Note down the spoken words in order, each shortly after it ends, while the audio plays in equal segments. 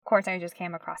course, I just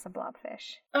came across a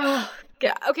blobfish. Oh,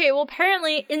 yeah. Okay, well,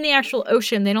 apparently in the actual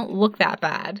ocean, they don't look that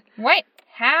bad. What?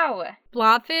 How?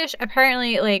 Blobfish,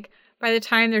 apparently, like, by the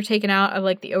time they're taken out of,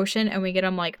 like, the ocean and we get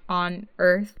them, like, on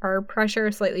Earth, our pressure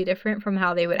is slightly different from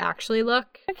how they would actually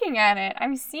look. Looking at it,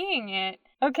 I'm seeing it.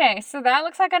 Okay, so that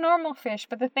looks like a normal fish,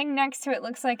 but the thing next to it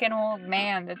looks like an old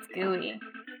man that's gooey.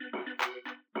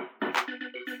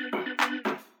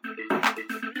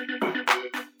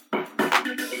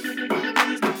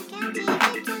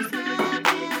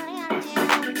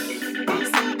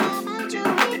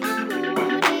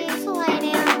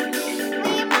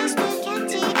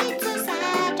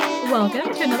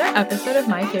 Welcome to another episode of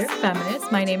My Favorite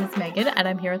Feminist. My name is Megan, and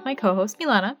I'm here with my co-host,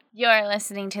 Milana. You're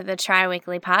listening to the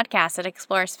Tri-Weekly podcast that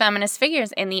explores feminist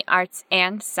figures in the arts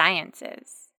and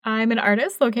sciences. I'm an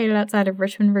artist located outside of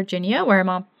Richmond, Virginia, where I'm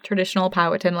on traditional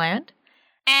Powhatan land.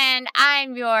 And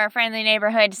I'm your friendly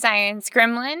neighborhood science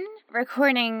gremlin,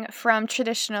 recording from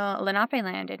traditional Lenape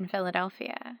land in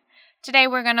Philadelphia. Today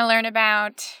we're going to learn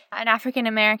about an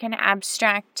African-American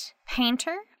abstract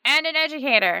painter and an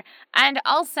educator. And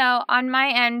also, on my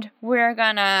end, we're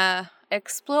going to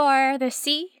explore the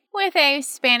sea with a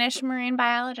Spanish marine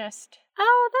biologist.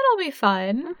 Oh, that'll be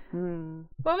fun. Mm-hmm.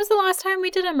 When was the last time we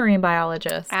did a marine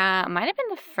biologist? Might have been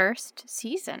the first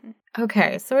season.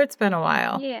 Okay, so it's been a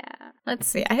while. Yeah. Let's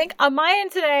see. I think on my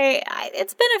end today,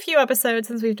 it's been a few episodes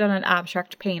since we've done an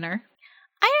abstract painter.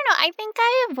 I don't know. I think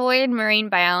I avoid marine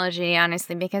biology,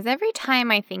 honestly, because every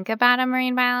time I think about a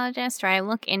marine biologist or I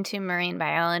look into marine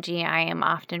biology, I am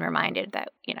often reminded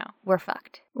that, we're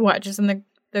fucked. What, just in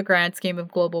the grand scheme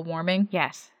of global warming?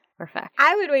 Yes, we're fucked.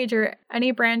 I would wager any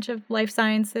branch of life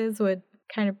sciences would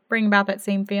kind of bring about that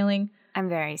same feeling. I'm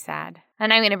very sad.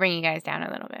 And I'm going to bring you guys down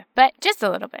a little bit, but just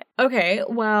a little bit. Okay,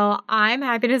 well, I'm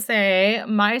happy to say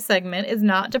my segment is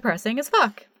not depressing as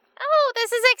fuck. Oh,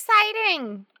 this is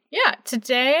exciting. Yeah,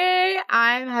 today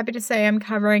I'm happy to say I'm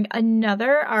covering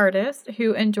another artist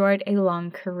who enjoyed a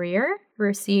long career,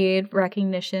 received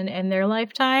recognition in their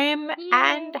lifetime, Yay.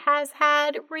 And has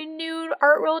had renewed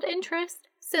art world interest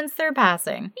since their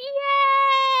passing. Yay!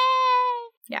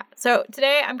 Yeah, so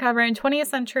today I'm covering 20th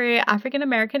century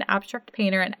African-American abstract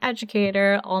painter and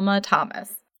educator Alma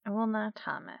Thomas. Alma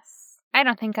Thomas. I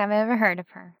don't think I've ever heard of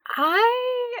her.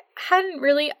 I hadn't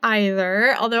really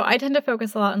either, although I tend to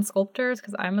focus a lot on sculptors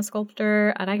because I'm a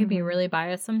sculptor and I can be really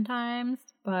biased sometimes.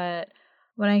 But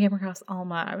when I came across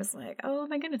Alma, I was like, oh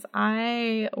my goodness,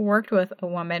 I worked with a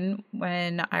woman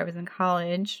when I was in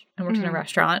college and worked in a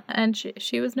restaurant, and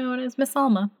she was known as Miss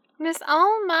Alma. Miss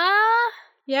Alma?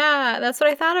 Yeah, that's what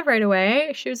I thought of right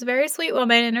away. She was a very sweet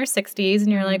woman in her 60s,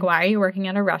 and you're like, why are you working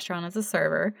at a restaurant as a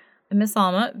server? And Miss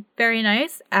Alma, very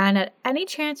nice, and at any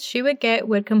chance she would get,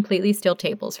 would completely steal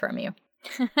tables from you.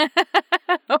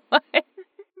 What?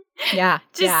 Yeah.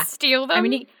 Just steal them? I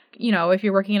mean, if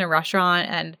you're working in a restaurant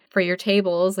and for your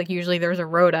tables, like usually there's a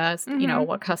rota,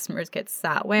 what customers get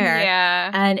sat where.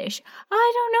 Yeah. And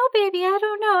I don't know, baby, I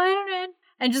don't know.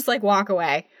 And just like walk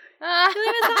away. Miss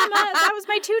Alma, that was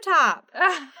my two-top.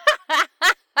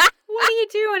 What are you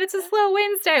doing? It's a slow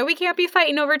Wednesday. We can't be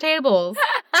fighting over tables.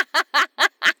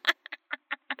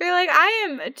 They're like, I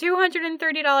am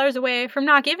 $230 away from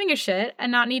not giving a shit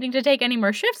and not needing to take any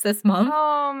more shifts this month.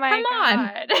 Oh my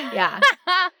God. Come on. Yeah.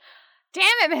 Damn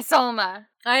it, Miss Alma.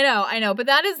 I know. But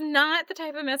that is not the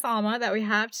type of Miss Alma that we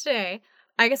have today.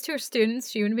 I guess to her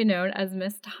students, she would be known as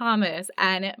Miss Thomas.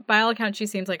 And by all accounts, she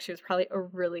seems like she was probably a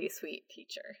really sweet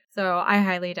teacher. So I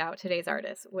highly doubt today's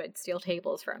artist would steal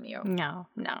tables from you. No,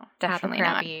 definitely not.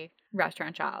 Have a crappy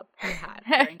restaurant job you had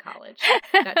during college.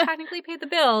 That technically paid the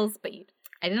bills, but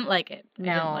I didn't like it.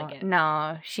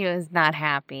 No, she was not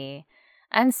happy.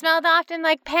 And smelled often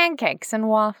like pancakes and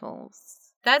waffles.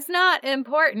 That's not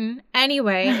important.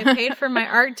 Anyway, it paid for my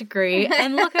art degree,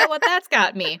 and look at what that's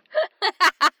got me.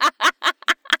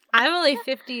 I'm only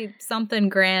 50-something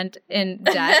grand in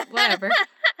debt, whatever.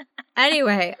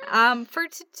 Anyway, for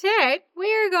today,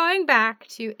 we are going back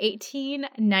to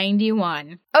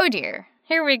 1891. Oh dear,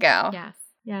 here we go.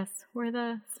 Yes, where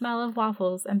the smell of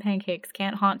waffles and pancakes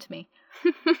can't haunt me.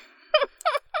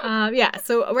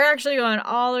 So we're actually going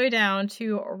all the way down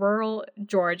to rural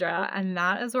Georgia, and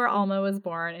that is where Alma was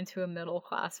born into a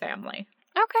middle-class family.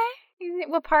 Okay.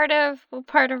 What part of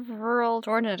rural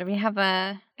Georgia do we have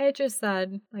It just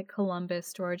said,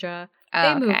 Columbus, Georgia.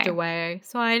 Oh, they moved away,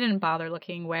 so I didn't bother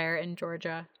looking where in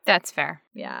Georgia. That's fair.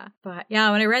 Yeah, but when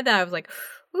I read that, I was like,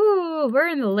 ooh, we're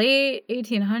in the late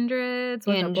 1800s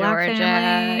with a black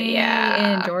family.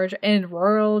 Yeah. In Georgia, in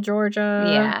rural Georgia.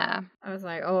 Yeah. I was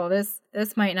like, oh, this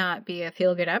might not be a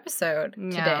feel-good episode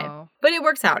today. No. But it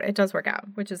works out. It does work out,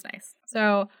 which is nice.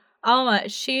 So Alma,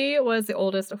 she was the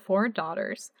oldest of 4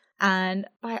 daughters. And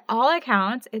by all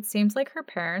accounts, it seems like her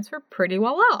parents were pretty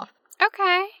well off.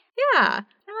 Okay. Yeah.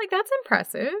 I'm like, that's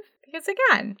impressive. Because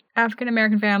again,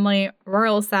 African-American family,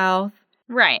 rural South.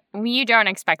 Right. You don't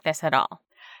expect this at all.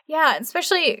 Yeah,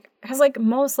 especially because, like,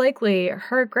 most likely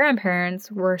her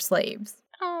grandparents were slaves.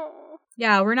 Oh.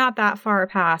 Yeah, we're not that far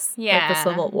past like, the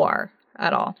Civil War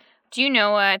at all. Do you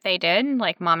know what they did?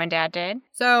 Like mom and dad did?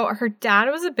 So her dad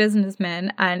was a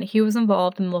businessman and he was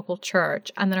involved in the local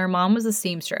church. And then her mom was a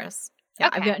seamstress. Yeah,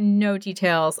 Okay. I've got no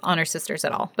details on her sisters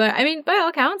at all. But I mean, by all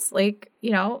accounts, like,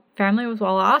 you know, family was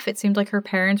well off. It seemed like her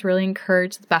parents really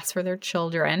encouraged the best for their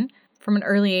children. From an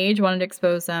early age, wanted to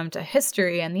expose them to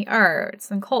history and the arts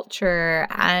and culture.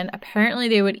 And apparently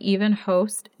they would even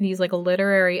host these like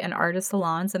literary and artist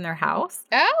salons in their house.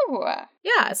 Oh.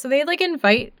 Yeah, so they'd like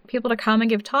invite people to come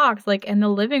and give talks like in the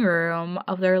living room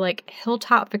of their like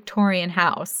hilltop Victorian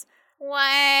house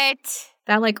What?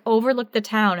 that like overlooked the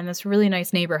town in this really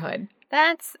nice neighborhood.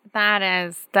 That's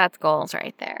goals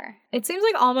right there. It seems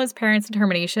like Alma's parents'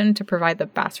 determination to provide the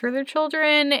best for their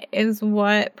children is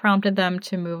what prompted them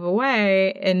to move away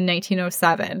in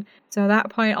 1907. So at that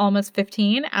point, Alma's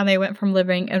 15, and they went from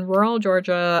living in rural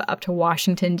Georgia up to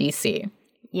Washington, D.C.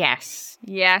 Yes.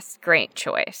 Yes, great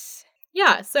choice.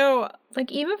 Yeah, so like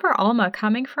even for Alma,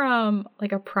 coming from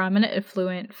like a prominent,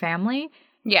 affluent family,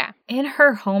 Yeah. in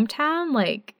her hometown,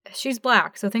 like she's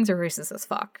black, so things are racist as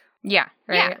fuck. Yeah.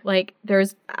 Right? Yeah. Like,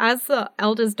 there's, as the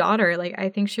eldest daughter, like, I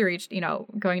think she reached, you know,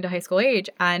 going to high school age,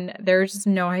 and there's just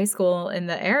no high school in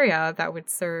the area that would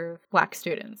serve Black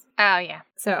students. Oh, yeah.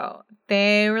 So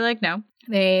they were like, no.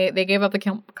 They gave up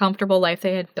the comfortable life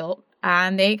they had built,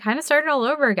 and they kind of started all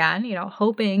over again, you know,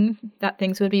 hoping that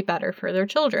things would be better for their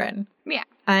children. Yeah.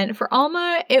 And for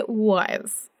Alma, it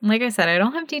was. Like I said, I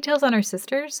don't have details on her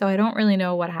sisters, so I don't really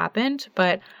know what happened,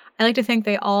 but I like to think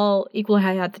they all equally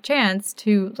had the chance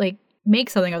to, like,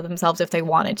 make something of themselves if they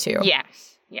wanted to.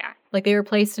 Yes. Yeah. Like, they were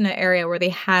placed in an area where they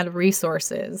had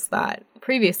resources that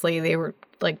previously they were,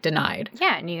 like, denied.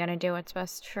 Yeah, and you gotta do what's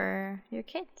best for your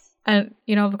kids. And,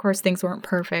 you know, of course, things weren't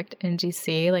perfect in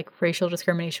DC. Like, racial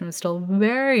discrimination was still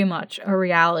very much a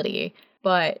reality.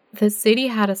 But the city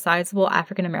had a sizable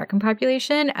African-American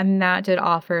population, and that did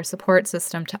offer a support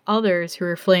system to others who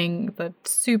were fleeing the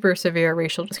super severe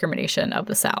racial discrimination of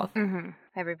the South. Mm-hmm.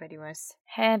 Everybody was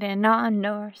heading on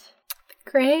north.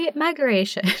 Great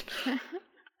migration.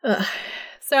 Ugh.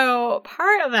 So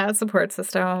part of that support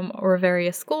system were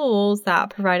various schools that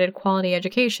provided quality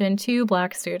education to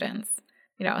Black students.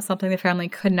 You know, something the family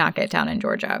could not get down in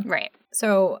Georgia. Right.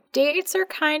 So dates are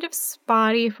kind of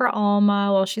spotty for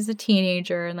Alma while she's a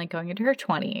teenager and like going into her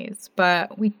 20s.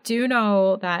 But we do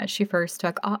know that she first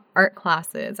took art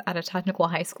classes at a technical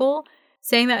high school,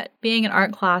 saying that being in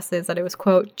art classes that it was,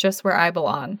 quote, just where I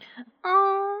belong.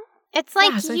 Oh, it's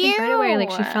like so you. I think right away,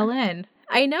 like she fell in.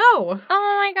 I know. Oh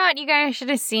my God, you guys should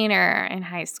have seen her in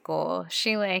high school.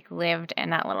 She like lived in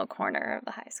that little corner of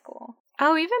the high school.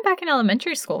 Oh, even back in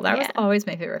elementary school, that was always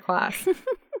my favorite class.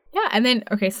 Yeah, and then,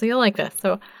 okay, so you'll like this.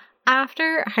 So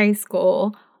after high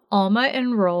school, Alma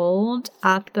enrolled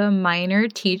at the Minor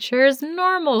Teachers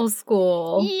Normal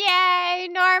School. Yay,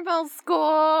 normal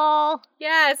school.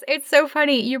 Yes, it's so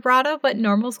funny. You brought up what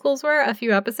normal schools were a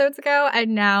few episodes ago,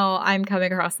 and now I'm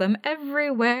coming across them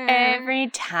everywhere. Every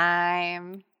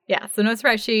time. Yeah, so no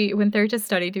surprise, she went there to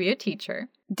study to be a teacher.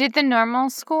 Did the normal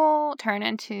school turn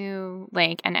into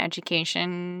like an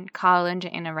education college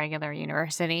in a regular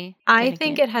university? I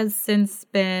think it has since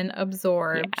been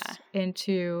absorbed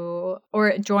into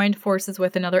or joined forces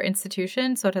with another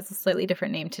institution, so it has a slightly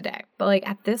different name today. But like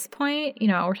at this point, you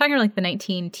know, we're talking like the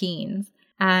 19-teens.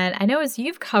 And I know as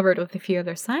you've covered with a few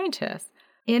other scientists,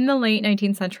 in the late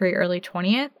 19th century, early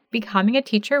 20th, becoming a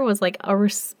teacher was like a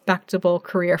respectable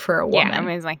career for a woman.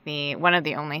 Yeah, it was like one of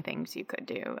the only things you could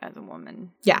do as a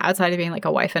woman. Yeah, outside of being like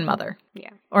a wife and mother. Yeah.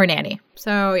 Or nanny.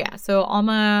 So yeah, so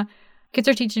Alma gets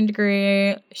her teaching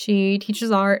degree. She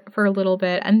teaches art for a little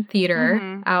bit and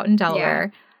theater out in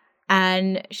Delaware. Yeah.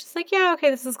 And she's like, yeah, okay,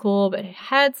 this is cool, but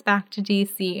heads back to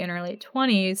D.C. in her late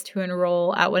 20s to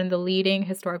enroll at one of the leading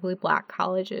historically Black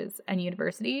colleges and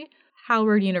university,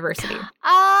 Howard University.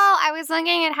 Oh, I was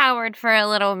looking at Howard for a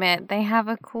little bit. They have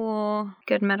a cool,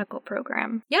 good medical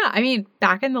program. Yeah, I mean,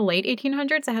 back in the late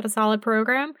 1800s, they had a solid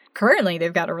program. Currently,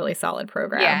 they've got a really solid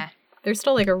program. Yeah. They're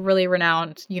still like a really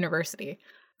renowned university.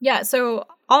 Yeah, so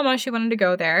Alma, she wanted to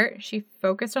go there. She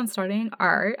focused on studying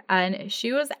art, and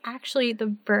she was actually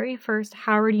the very first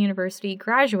Howard University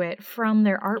graduate from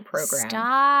their art program.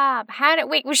 Stop.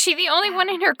 Was she the only one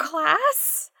in her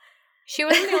class? She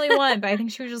wasn't the only one, but I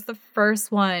think she was just the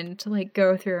first one to like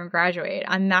go through and graduate.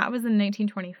 And that was in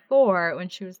 1924 when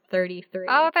she was 33.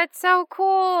 Oh, that's so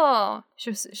cool.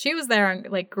 She was there on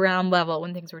like ground level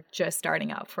when things were just starting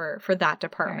out for that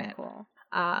department. Very cool.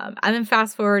 And then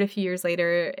fast forward a few years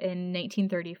later, in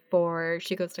 1934,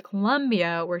 she goes to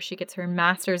Columbia where she gets her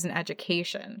master's in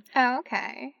education. Oh,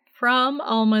 okay. From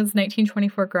Alma's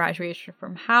 1924 graduation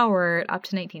from Howard up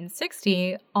to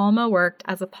 1960, Alma worked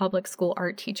as a public school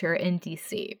art teacher in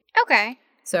D.C. Okay.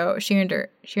 So she earned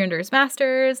her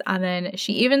master's, and then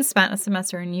she even spent a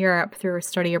semester in Europe through her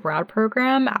study abroad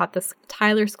program at the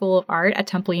Tyler School of Art at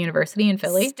Temple University in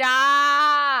Philly.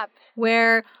 Stop!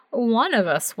 Where one of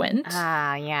us went.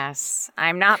 Ah, yes.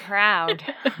 I'm not proud.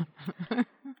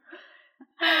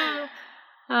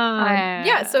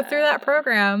 Yeah, so through that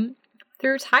program,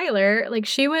 through Tyler, like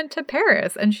she went to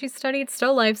Paris and she studied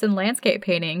still lifes and landscape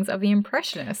paintings of the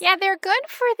Impressionists. Yeah, they're good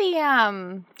for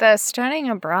the studying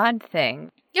abroad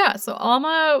thing. Yeah, so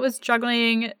Alma was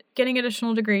juggling, getting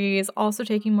additional degrees, also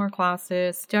taking more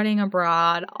classes, studying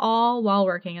abroad, all while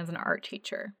working as an art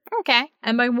teacher. Okay.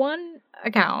 And by one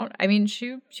account, I mean,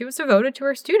 she was devoted to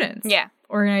her students. Yeah.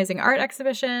 Organizing art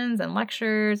exhibitions and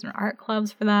lectures and art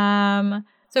clubs for them.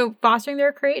 So fostering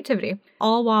their creativity,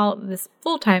 all while this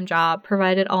full-time job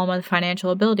provided Alma the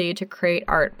financial ability to create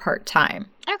art part-time.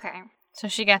 Okay. So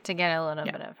she got to get a little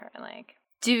bit of her, like,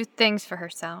 do things for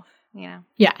herself, you know?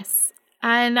 Yes.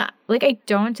 And, like, I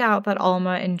don't doubt that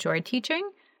Alma enjoyed teaching,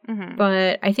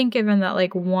 but I think given that,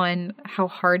 like, one, how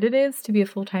hard it is to be a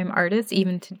full-time artist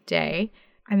even today,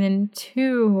 and then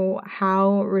two,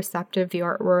 how receptive the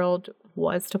art world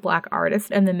was to Black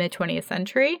artists in the mid-20th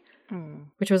century,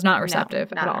 which was not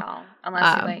receptive at all.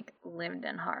 Unless you, like, lived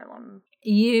in Harlem.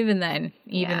 Even then,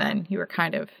 you were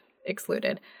kind of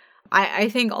excluded. I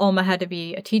think Alma had to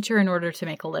be a teacher in order to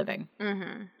make a living.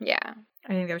 Mm-hmm. Yeah.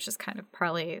 I think that was just kind of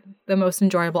probably the most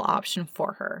enjoyable option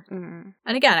for her. Mm-hmm.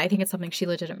 And again, I think it's something she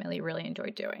legitimately really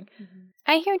enjoyed doing. Mm-hmm.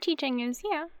 I hear teaching is,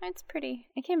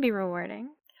 it can be rewarding.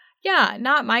 Yeah,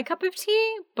 not my cup of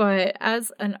tea, but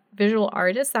as a visual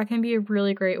artist, that can be a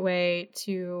really great way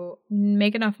to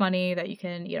make enough money that you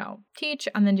can, teach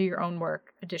and then do your own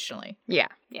work additionally. Yeah.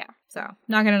 So,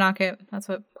 not gonna knock it. That's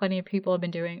what plenty of people have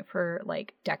been doing for,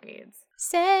 like, decades.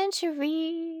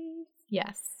 Centuries.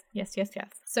 Yes.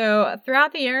 So,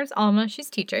 throughout the years, Alma, she's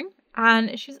teaching,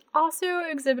 and she's also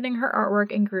exhibiting her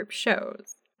artwork in group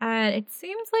shows. And it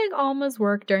seems like Alma's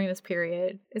work during this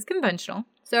period is conventional.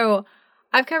 So,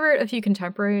 I've covered a few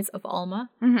contemporaries of Alma,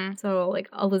 so like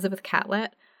Elizabeth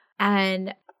Catlett,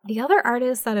 and the other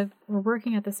artists that were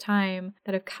working at this time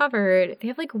that I've covered, they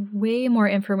have like way more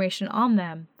information on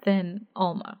them than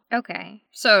Alma. Okay,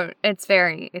 so it's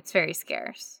very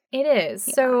scarce. It is.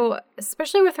 Yeah. So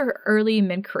especially with her early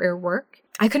mid-career work,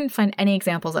 I couldn't find any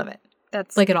examples of it.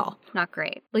 That's like at all. Not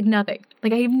great. Like nothing.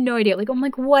 Like I have no idea. Like I'm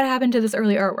like, what happened to this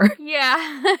early artwork? Yeah.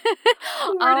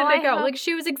 Where did it go? Like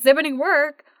she was exhibiting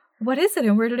work. What is it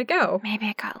and where did it go? Maybe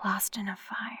it got lost in a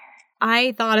fire.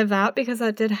 I thought of that because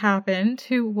that did happen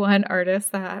to one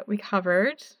artist that we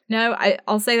covered. Now,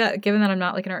 I'll say that given that I'm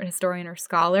not like an art historian or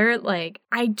scholar, like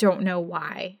I don't know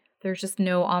why. There's just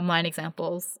no online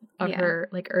examples of her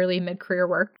like early mid-career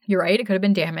work. You're right, it could have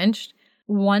been damaged.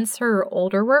 Once her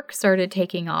older work started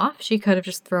taking off, she could have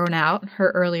just thrown out her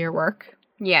earlier work.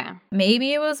 Yeah.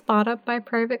 Maybe it was bought up by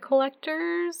private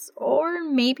collectors, or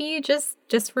maybe just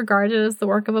disregarded as the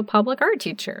work of a public art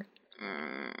teacher.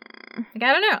 Like,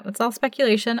 I don't know. It's all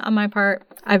speculation on my part.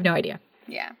 I have no idea.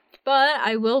 Yeah. But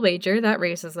I will wager that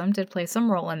racism did play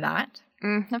some role in that.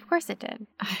 Of course it did.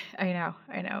 I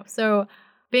know. So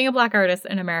being a Black artist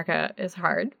in America is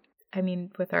hard. I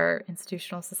mean, with our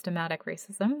institutional systematic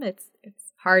racism, it's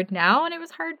hard now, and it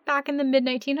was hard back in the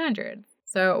mid-1900s.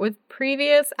 So with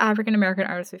previous African-American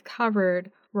artists we've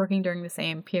covered working during the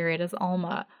same period as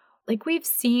Alma, like we've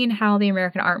seen how the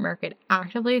American art market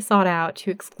actively sought out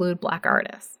to exclude Black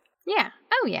artists. Yeah.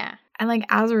 Oh, yeah. And like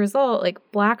as a result, like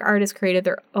Black artists created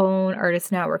their own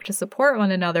artist network to support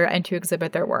one another and to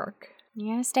exhibit their work.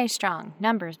 You gotta stay strong.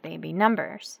 Numbers, baby.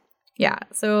 Numbers. Yeah.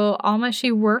 So Alma,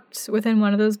 she worked within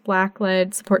one of those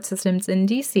Black-led support systems in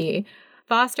D.C.,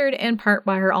 fostered in part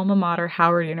by her alma mater,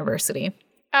 Howard University.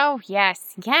 Oh,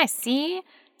 yes. Yes. See,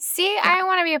 I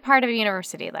want to be a part of a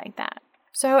university like that.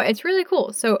 So it's really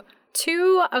cool. So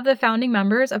 2 of the founding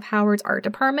members of Howard's art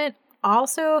department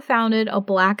also founded a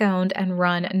Black-owned and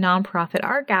run nonprofit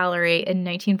art gallery in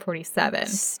 1947.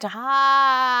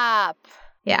 Stop.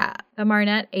 Yeah, the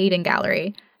Marnette Aiden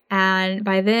Gallery. And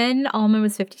by then, Alma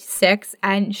was 56,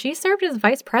 and she served as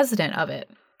vice president of it.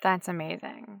 That's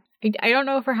amazing. I don't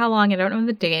know for how long, I don't know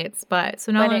the dates, but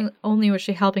so not only was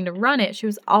she helping to run it, she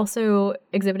was also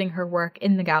exhibiting her work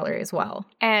in the gallery as well.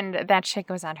 And that shit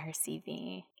goes on her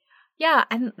CV. Yeah,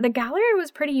 and the gallery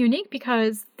was pretty unique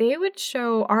because they would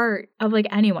show art of like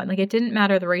anyone. Like it didn't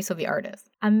matter the race of the artist.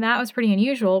 And that was pretty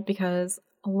unusual because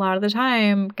a lot of the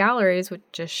time galleries would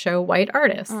just show white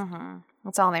artists. Mm-hmm.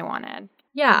 That's all they wanted.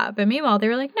 Yeah, but meanwhile they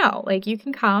were like, no, like you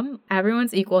can come,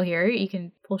 everyone's equal here.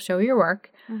 We'll show your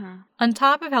work. Mm-hmm. On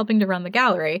top of helping to run the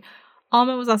gallery,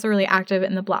 Alma was also really active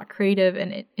in the Black creative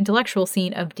and intellectual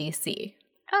scene of DC.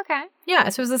 Okay. Yeah,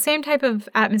 so it was the same type of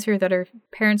atmosphere that her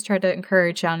parents tried to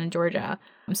encourage down in Georgia.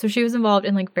 So she was involved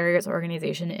in like various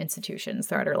organizations and institutions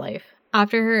throughout her life.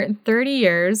 After her 30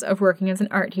 years of working as an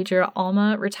art teacher,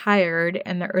 Alma retired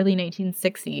in the early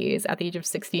 1960s at the age of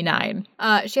 69.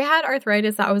 She had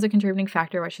arthritis. That was a contributing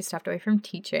factor why she stepped away from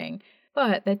teaching.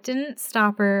 But that didn't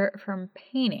stop her from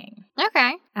painting.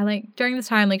 Okay. And like during this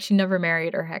time, like she never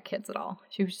married or had kids at all.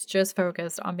 She was just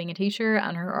focused on being a teacher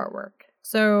and her artwork.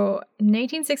 So in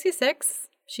 1866,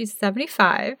 she's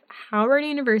 75. Howard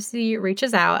University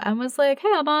reaches out and was like,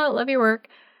 hey, Alma, love your work.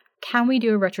 Can we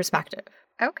do a retrospective?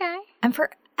 Okay. And for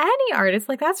any artist,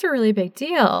 like that's a really big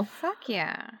deal. Fuck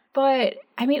yeah. But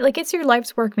I mean, like it's your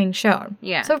life's work being shown.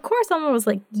 Yeah. So of course Alma was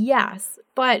like, yes.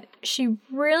 But she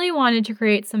really wanted to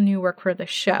create some new work for the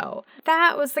show.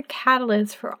 That was the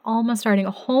catalyst for Alma starting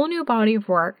a whole new body of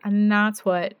work. And that's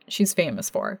what she's famous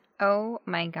for. Oh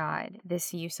my God.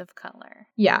 This use of color.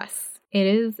 Yes. It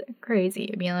is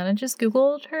crazy. Milena just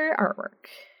Googled her artwork.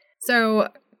 So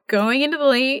going into the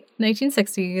late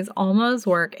 1960s, Alma's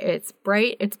work, it's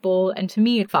bright, it's bold, and to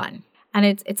me, it's fun. And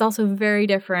it's also very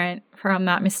different from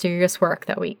that mysterious work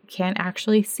that we can't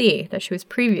actually see that she was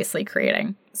previously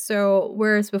creating. So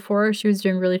whereas before she was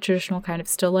doing really traditional kind of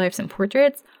still lifes and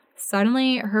portraits,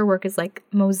 suddenly her work is like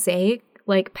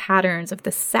mosaic-like patterns of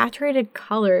the saturated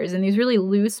colors and these really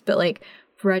loose but like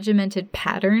regimented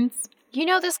patterns. You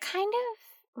know, this kind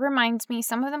of reminds me,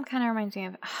 some of them kind of reminds me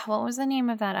of, what was the name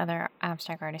of that other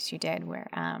abstract artist you did where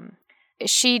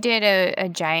she did a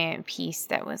giant piece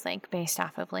that was like based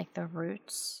off of like the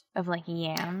roots of like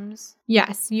yams.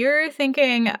 Yes, you're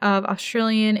thinking of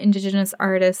Australian Indigenous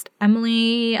artist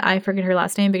Emily, I forget her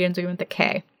last name, begins with a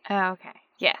K. Oh, okay.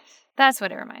 Yes, that's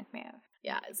what it reminds me of.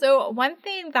 Yeah, so one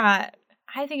thing that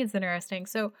I think is interesting,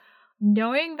 so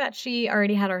knowing that she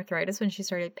already had arthritis when she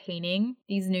started painting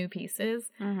these new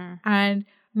pieces, and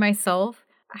myself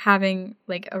having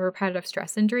like a repetitive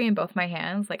stress injury in both my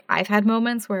hands, like I've had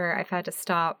moments where I've had to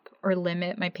stop or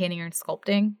limit my painting or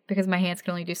sculpting because my hands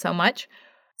can only do so much.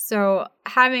 So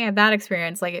having had that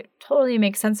experience, like it totally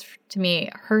makes sense to me,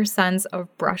 her sense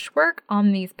of brushwork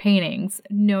on these paintings,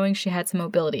 knowing she had some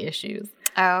mobility issues.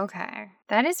 Oh, okay.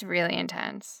 That is really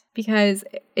intense. Because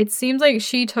it seems like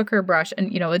she took her brush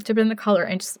and, dip it in the color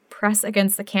and just press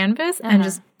against the canvas and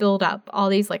just build up all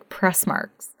these like press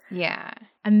marks. Yeah.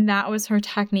 And that was her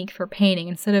technique for painting.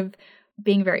 Instead of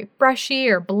being very brushy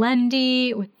or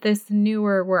blendy with this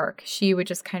newer work, she would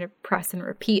just kind of press and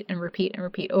repeat and repeat and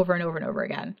repeat over and over and over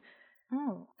again.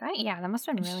 Oh, that must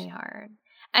have been really hard.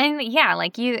 And yeah,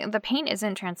 like the paint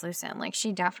isn't translucent. Like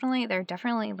there are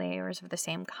definitely layers of the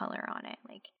same color on it.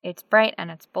 Like it's bright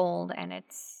and it's bold and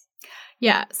it's...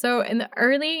 Yeah, so in the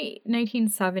early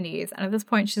 1970s, and at this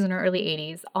point she's in her early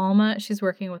 80s, Alma, she's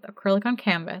working with acrylic on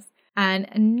canvas. And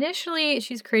initially,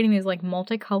 she's creating these like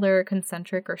multicolor,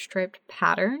 concentric, or striped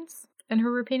patterns in her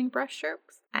repeating brush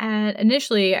strokes. And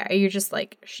initially, you're just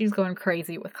like, she's going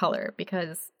crazy with color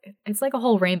because it's like a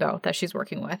whole rainbow that she's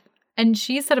working with. And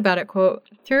she said about it, quote,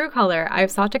 "Through color, I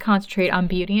have sought to concentrate on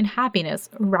beauty and happiness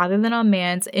rather than on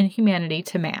man's inhumanity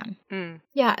to man."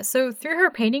 Yeah, so through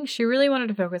her painting, she really wanted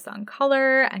to focus on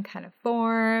color and kind of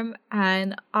form,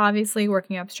 and obviously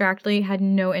working abstractly, had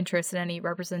no interest in any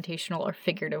representational or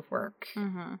figurative work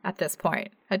at this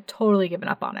point. Had totally given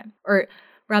up on it, or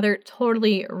rather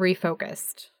totally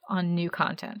refocused on new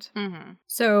content.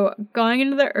 So going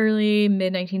into the early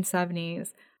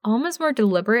mid-1970s, Alma's more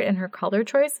deliberate in her color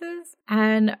choices,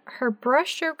 and her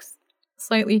brushstrokes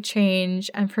slightly change,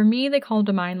 and for me, they call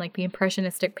to mind like the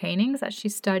impressionistic paintings that she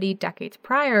studied decades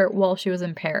prior while she was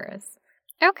in Paris.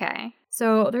 Okay.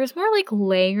 So there's more like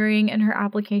layering in her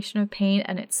application of paint,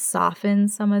 and it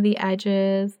softens some of the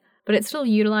edges, but it still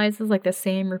utilizes like the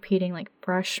same repeating like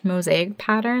brush mosaic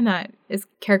pattern that is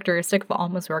characteristic of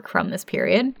Alma's work from this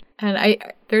period. And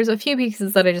there's a few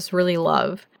pieces that I just really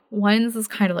love. One's this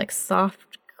kind of like soft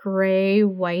gray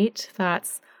white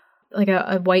that's like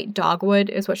a white dogwood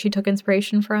is what she took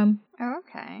inspiration from. Oh,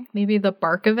 okay. Maybe the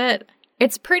bark of it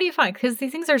It's pretty fun because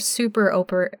these things are super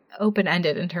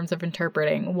open-ended in terms of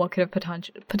interpreting what could have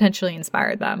potentially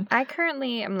inspired them. I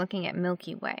currently am looking at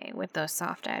Milky Way with those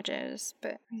soft edges,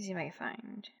 but let me see if I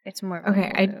find it's more of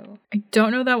a blue. I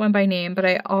don't know that one by name, but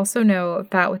I also know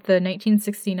that with the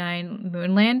 1969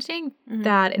 moon landing,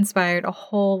 that inspired a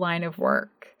whole line of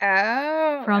work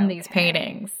from these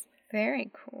paintings.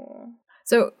 Very cool.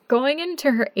 So going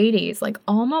into her 80s, like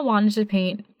Alma wanted to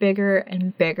paint bigger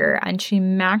and bigger, and she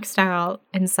maxed out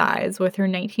in size with her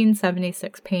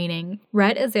 1976 painting,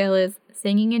 Red Azaleas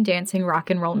Singing and Dancing Rock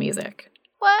and Roll Music.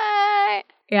 What?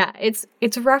 Yeah, it's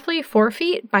roughly 4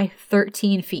 feet by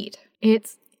 13 feet.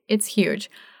 It's huge.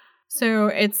 So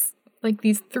it's like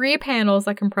these 3 panels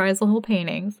that comprise the whole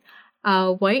paintings,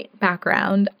 a white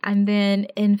background, and then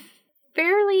in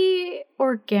fairly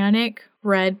organic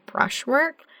red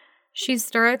brushwork, she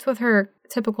starts with her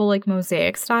typical like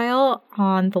mosaic style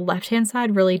on the left-hand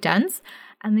side, really dense,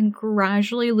 and then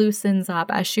gradually loosens up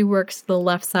as she works the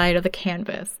left side of the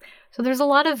canvas. So there's a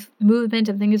lot of movement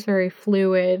and things very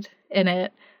fluid in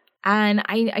it. And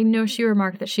I know she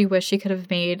remarked that she wished she could have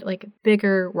made like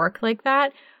bigger work like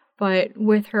that, but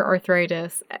with her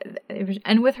arthritis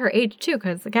and with her age too,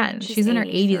 because again, she's in her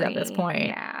 80s at this point.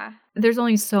 Yeah. There's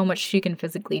only so much she can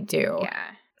physically do.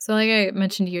 Yeah. So like I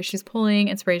mentioned to you, she's pulling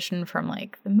inspiration from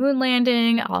like the moon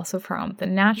landing, also from the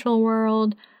natural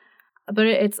world, but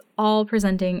it's all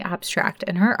presenting abstract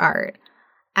in her art.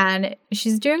 And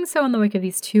she's doing so in the wake of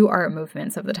these 2 art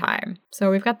movements of the time. So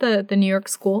we've got the New York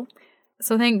school.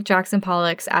 So think Jackson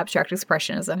Pollock's abstract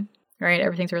expressionism, right?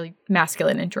 Everything's really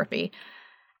masculine and drippy.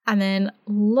 And then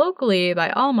locally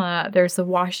by Alma, there's the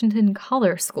Washington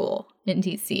Color School in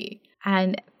DC.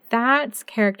 And that's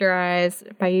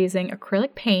characterized by using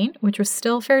acrylic paint, which was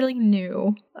still fairly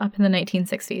new up in the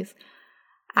 1960s.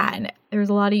 And there was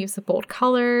a lot of use of bold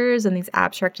colors and these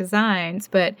abstract designs,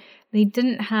 but they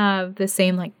didn't have the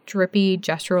same like drippy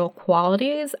gestural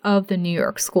qualities of the New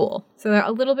York school. So they're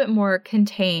a little bit more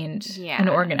contained and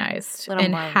organized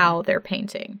in how they're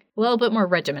painting. A little bit more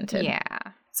regimented. Yeah.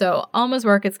 So Alma's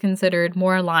work is considered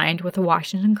more aligned with the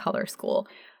Washington Color School.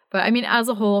 But I mean, as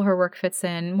a whole, her work fits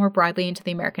in more broadly into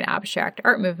the American abstract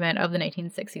art movement of the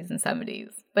 1960s and 70s.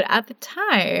 But at the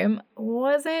time,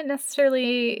 wasn't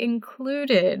necessarily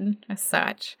included as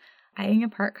such. I think in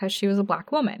part because she was a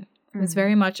Black woman. It was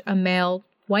very much a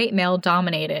white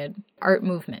male-dominated art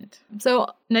movement. So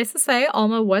nice to say,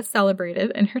 Alma was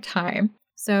celebrated in her time.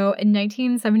 So in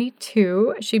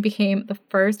 1972, she became the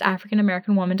first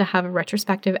African-American woman to have a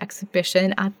retrospective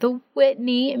exhibition at the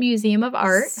Whitney Museum of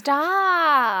Art.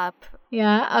 Stop!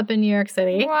 Yeah, up in New York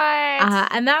City. What?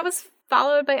 And that was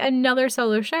followed by another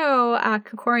solo show at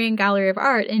Krikorian Gallery of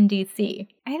Art in D.C.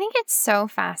 I think it's so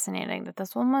fascinating that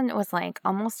this woman was like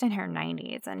almost in her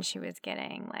 90s and she was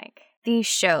getting like these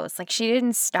shows. Like she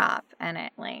didn't stop and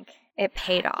it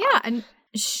paid off. Yeah, and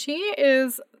she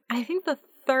is, I think, the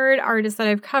 3rd artist that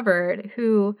I've covered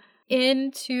who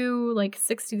into like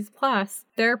 60s plus,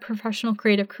 their professional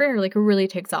creative career like really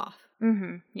takes off.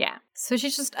 Mm-hmm. Yeah. So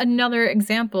she's just another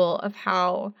example of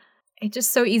how it's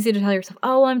just so easy to tell yourself,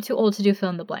 oh, I'm too old to do fill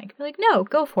in the blank. You're like, no,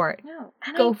 go for it. No.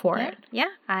 Go for it. Yeah,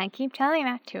 I keep telling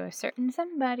that to a certain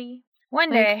somebody. One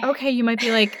day. Okay, you might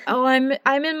be like, oh, I'm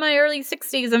in my early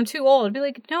 60s. I'm too old. Be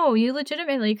like, no, you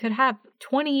legitimately could have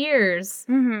 20 years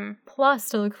plus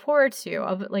to look forward to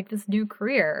of like this new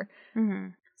career. Mm-hmm.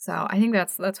 So I think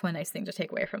that's one nice thing to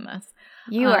take away from this.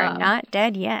 You are not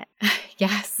dead yet.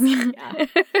 Yes. Yeah.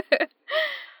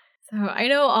 So I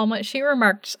know Alma, she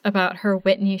remarked about her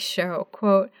Whitney show,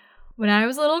 quote, when I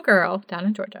was a little girl down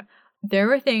in Georgia, there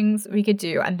were things we could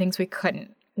do and things we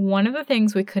couldn't. One of the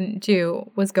things we couldn't do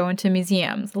was go into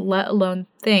museums, let alone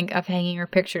think of hanging our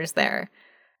pictures there.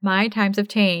 My times have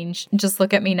changed. Just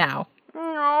look at me now.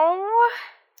 No.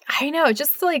 I know,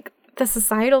 just like the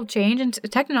societal change and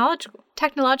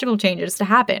technological changes to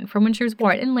happen from when she was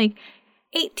born in like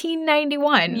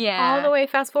 1891. Yeah. All the way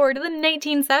fast forward to the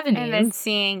 1970s. And then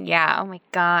seeing, oh my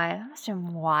God, that must have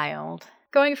been wild.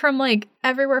 Going from like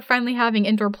everywhere finally having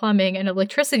indoor plumbing and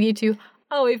electricity to,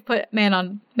 oh, we've put man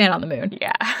on the moon.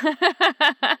 Yeah.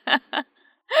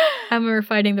 And we're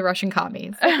fighting the Russian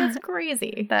commies. Like, that's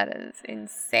crazy. That is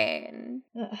insane.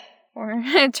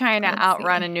 We're trying to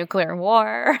outrun a nuclear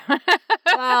war.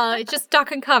 Well, it's just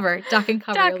duck and cover. Duck and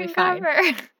cover. Duck you'll and be fine.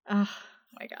 cover. Oh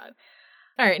my God.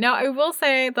 All right. Now, I will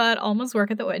say that Alma's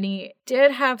work at the Whitney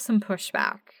did have some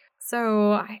pushback.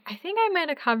 So I think I might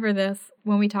have covered this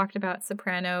when we talked about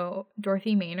soprano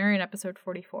Dorothy Maynor in episode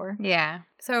 44. Yeah.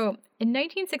 So in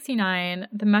 1969,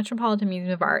 the Metropolitan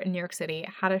Museum of Art in New York City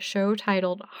had a show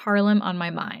titled Harlem on My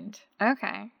Mind.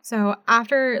 Okay. So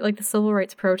after like the civil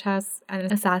rights protests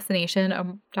and assassination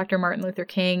of Dr. Martin Luther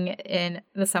King in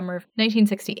the summer of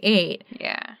 1968,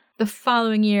 Yeah. the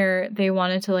following year they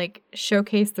wanted to like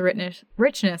showcase the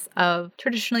richness of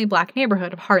traditionally Black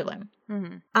neighborhood of Harlem.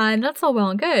 Mm-hmm. And that's all well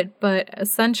and good, but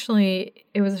essentially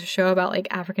it was a show about like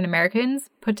African Americans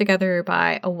put together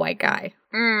by a white guy.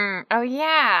 Oh,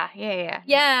 yeah. Yeah.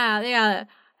 Yeah.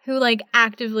 Who like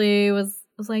actively was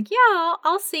like, yeah,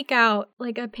 I'll seek out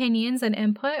like opinions and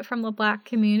input from the Black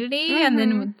community, and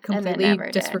then completely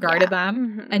disregarded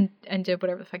them and did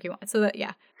whatever the fuck you want. So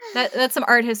that's some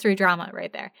art history drama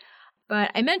right there.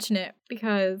 But I mention it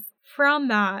because from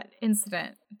that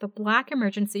incident, the Black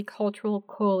Emergency Cultural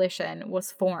Coalition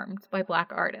was formed by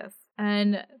Black artists.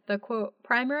 And the, quote,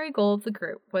 primary goal of the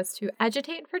group was to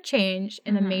agitate for change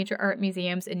in the major art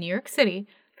museums in New York City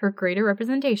for greater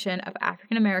representation of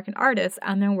African American artists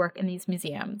and their work in these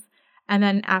museums. And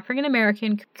then African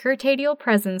American curatorial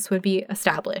presence would be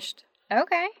established.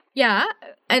 Okay. Yeah,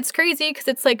 it's crazy because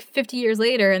it's like 50 years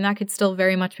later, and that could still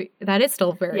very much be, that is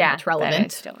still very much relevant. That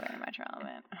is still very much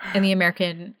relevant. In the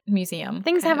American Museum.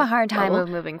 Things have a hard time of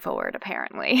moving forward,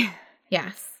 apparently.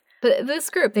 Yes. But this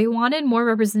group, they wanted more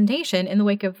representation in the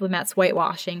wake of the Met's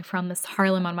whitewashing from this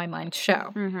Harlem on My Mind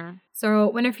show. Mm-hmm. So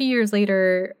when a few years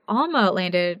later, Alma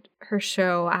landed her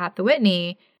show at the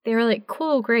Whitney, they were like,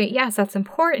 cool, great, yes, that's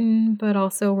important, but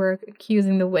also we're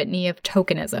accusing the Whitney of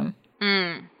tokenism.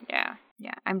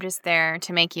 Yeah, I'm just there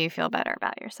to make you feel better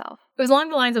about yourself. It was along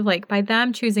the lines of, like, by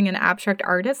them choosing an abstract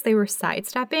artist, they were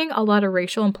sidestepping a lot of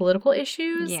racial and political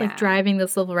issues, like driving the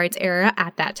civil rights era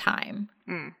at that time.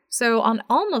 So on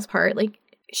Alma's part, like,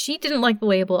 she didn't like the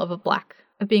label of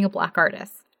being a Black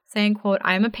artist, saying, quote,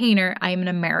 I'm a painter, I am an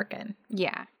American.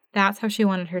 Yeah. That's how she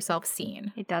wanted herself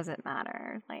seen. It doesn't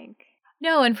matter, like...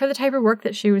 No, and for the type of work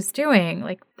that she was doing,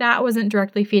 like, that wasn't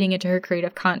directly feeding into her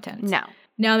creative content. No.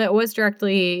 Now that was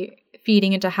directly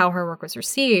feeding into how her work was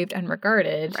received and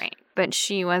regarded. Right. But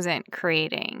she wasn't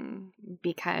creating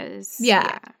because...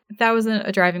 Yeah. That wasn't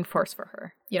a driving force for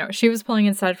her. You know, she was pulling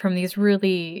instead from these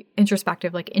really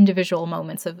introspective, like, individual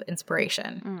moments of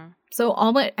inspiration. So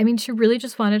Alma, I mean, she really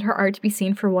just wanted her art to be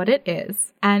seen for what it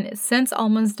is. And since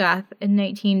Alma's death in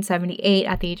 1978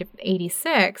 at the age of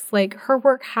 86, like, her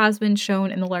work has been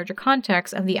shown in the larger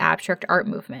context of the abstract art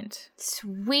movement.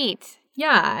 Sweet.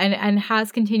 Yeah, and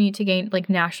has continued to gain, like,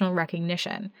 national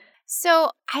recognition.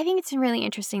 So I think it's really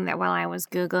interesting that while I was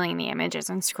Googling the images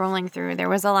and scrolling through, there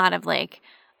was a lot of, like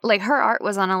her art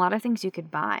was on a lot of things you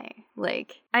could buy.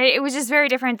 Like, it was just very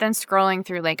different than scrolling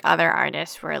through, like, other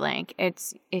artists where, like,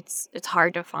 it's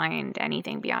hard to find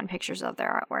anything beyond pictures of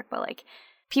their artwork. But, like,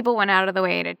 people went out of the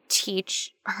way to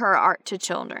teach her art to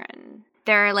children.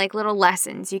 There are, like, little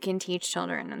lessons you can teach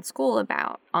children in school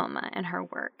about Alma and her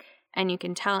work. And you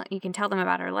can tell them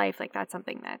about her life. Like, that's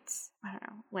something that's, I don't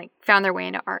know, like, found their way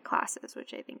into art classes,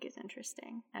 which I think is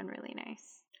interesting and really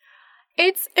nice.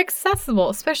 It's accessible,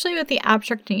 especially with the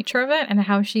abstract nature of it and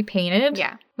how she painted.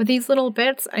 Yeah. With these little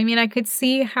bits, I mean, I could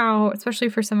see how, especially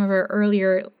for some of her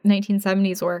earlier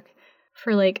 1970s work,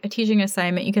 for, like, a teaching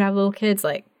assignment, you could have little kids,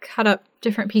 like, cut up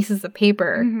different pieces of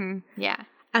paper. Yeah.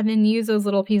 And then use those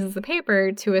little pieces of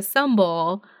paper to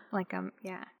assemble. Like,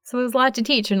 yeah. So there's a lot to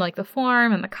teach in, like, the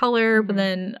form and the color, but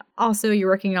then also you're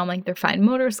working on, like, their fine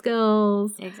motor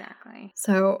skills. Exactly.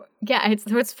 So, yeah,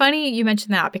 it's funny you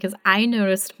mentioned that because I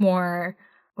noticed more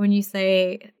when you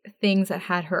say things that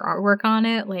had her artwork on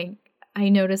it. Like, I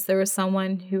noticed there was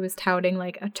someone who was touting,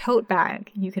 like, a tote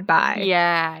bag you could buy.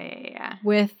 Yeah.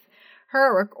 With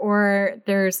her work, or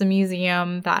there's a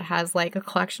museum that has, like, a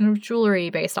collection of jewelry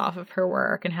based off of her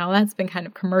work and how that's been kind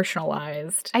of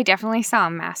commercialized. I definitely saw a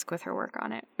mask with her work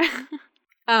on it.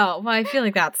 Oh, well, I feel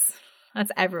like that's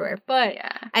everywhere. But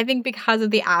yeah. I think because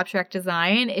of the abstract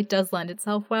design, it does lend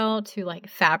itself well to, like,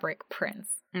 fabric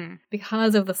prints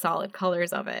because of the solid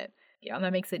colors of it. Yeah,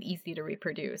 that makes it easy to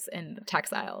reproduce in the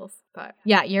textiles. But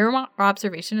yeah, your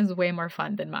observation is way more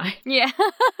fun than mine. Yeah.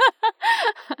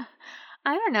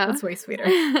 I don't know. That's way sweeter.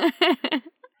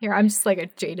 Here, I'm just like a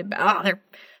jaded, they're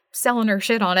selling her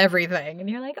shit on everything. And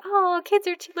you're like, oh, kids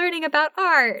are learning about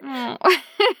art. Oh.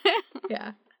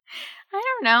 Yeah. I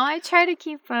don't know. I try to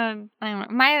keep, I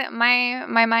don't know.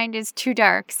 My mind is too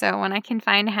dark. So when I can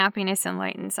find happiness and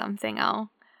light in something, I'll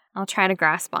try to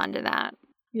grasp onto that.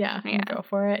 Yeah. Go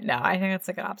for it. No, I think that's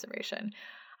a good observation.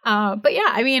 But yeah,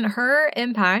 I mean, her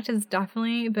impact has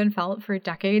definitely been felt for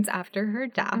decades after her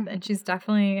death, and she's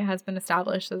definitely has been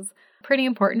established as a pretty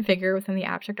important figure within the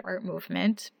abstract art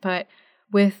movement. But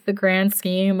with the grand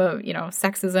scheme of, you know,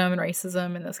 sexism and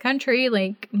racism in this country,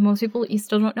 like, most people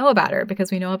still don't know about her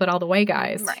because we know about all the white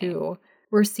guys who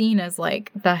were seen as,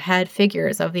 like, the head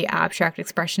figures of the abstract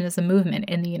expressionism movement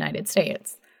in the United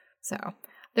States. So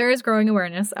there is growing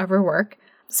awareness of her work.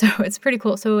 So it's pretty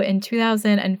cool. So in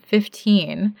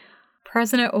 2015,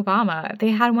 President Obama,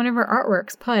 they had one of her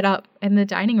artworks put up in the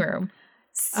dining room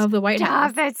of the White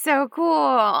House. That's so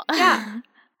cool. Yeah.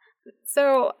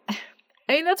 So, I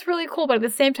mean, that's really cool. But at the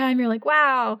same time, you're like,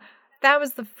 wow, that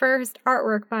was the first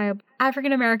artwork by an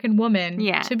African-American woman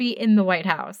to be in the White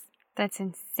House. That's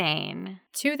insane.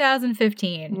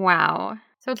 2015. Wow.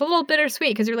 So it's a little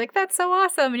bittersweet because you're like, that's so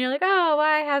awesome. And you're like, oh,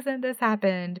 why hasn't this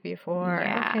happened before?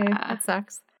 Yeah. Okay, that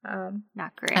sucks.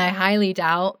 Not great. I highly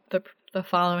doubt the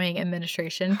following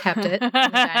administration kept it in the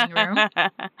dining room.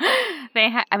 They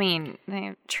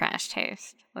have trash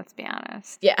taste. Let's be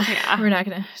honest. Yeah. We're not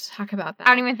going to talk about that.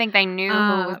 I don't even think they knew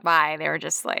who it was by. They were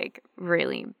just like,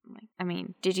 really, like, I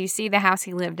mean, did you see the house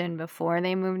he lived in before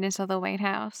they moved into the White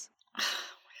House? Oh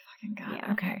my fucking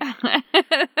God. Okay.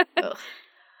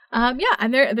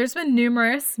 And there's been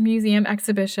numerous museum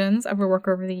exhibitions of her work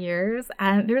over the years.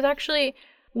 And there's actually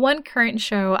one current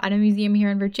show at a museum here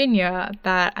in Virginia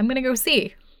that I'm going to go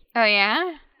see. Oh,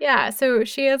 yeah? Yeah, so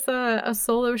she has a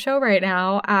solo show right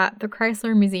now at the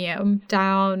Chrysler Museum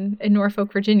down in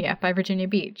Norfolk, Virginia, by Virginia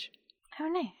Beach. Oh,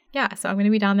 nice. Yeah, so I'm going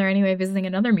to be down there anyway visiting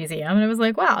another museum. And I was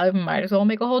like, wow, I might as well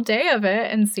make a whole day of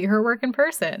it and see her work in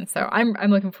person. So I'm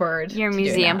looking forward You're a to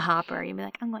museum doing that. hopper. You'd be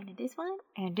like, I'm going to this one,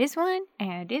 and this one,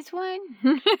 and this one.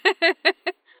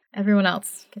 Everyone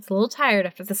else gets a little tired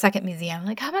after the second museum.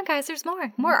 Like, come on, guys, there's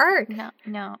more art.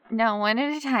 No, one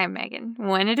at a time, Megan.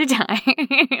 One at a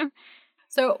time.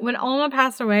 So when Alma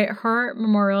passed away, her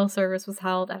memorial service was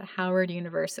held at Howard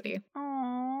University.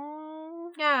 Aww.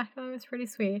 Yeah, that was pretty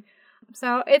sweet.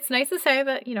 So it's nice to say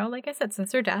that, you know, like I said,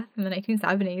 since her death in the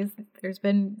 1970s, there's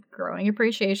been growing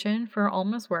appreciation for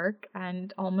Alma's work.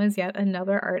 And Alma is yet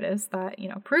another artist that, you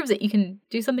know, proves that you can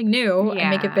do something new and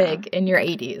make it big in your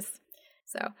 80s.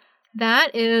 So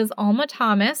that is Alma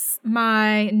Thomas,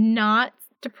 my not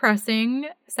depressing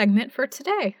segment for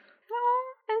today.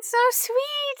 Oh, that's so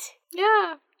sweet.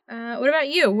 Yeah. What about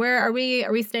you? Where are we?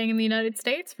 Are we staying in the United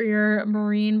States for your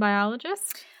marine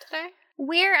biologist today?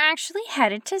 We're actually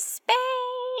headed to Spain.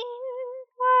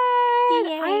 What?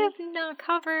 Yay. I have not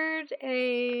covered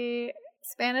a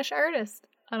Spanish artist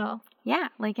at all. Yeah,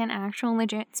 like an actual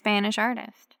legit Spanish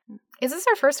artist. Is this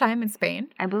our first time in Spain?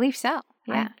 I believe so.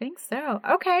 Yeah. I think so.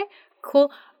 Okay,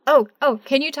 cool. Oh,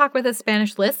 can you talk with a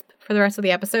Spanish lisp for the rest of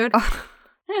the episode? Oh.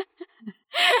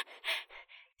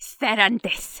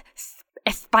 Cervantes,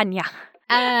 España.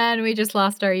 And we just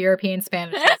lost our European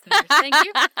Spanish listeners. Thank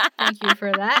you. Thank you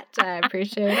for that. I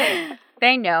appreciate it.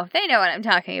 They know what I'm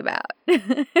talking about.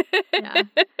 Yeah.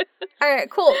 All right,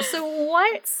 cool. So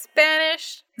what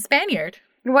Spaniard?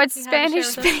 What's Spanish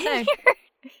Spaniard?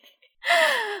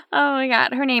 Oh my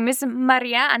God. Her name is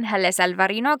Maria Ángeles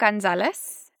Alvarino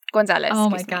González. Oh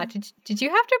my God. Did you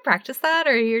have to practice that,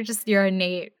 or you're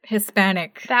innate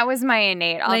Hispanic? That was my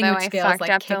innate, although I fucked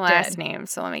up the last name,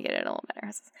 so let me get it a little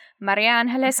better. Maria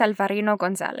Ángeles Alvarino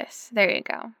González. There you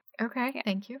go. Okay, yeah.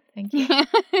 Thank you.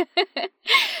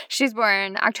 She was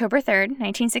born October 3rd,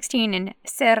 1916 in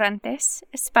Cervantes,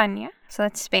 España. So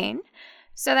that's Spain.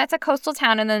 So that's a coastal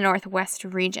town in the northwest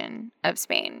region of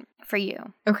Spain for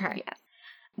you. Okay. Yes.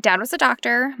 Dad was a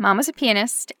doctor, Mom was a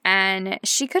pianist, and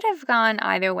she could have gone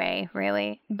either way,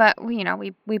 really. But, you know,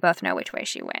 we both know which way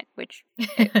she went, which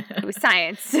it was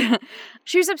science.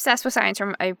 She was obsessed with science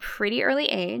from a pretty early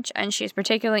age, and she's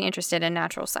particularly interested in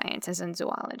natural sciences and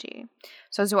zoology.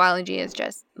 So zoology is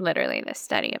just literally the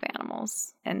study of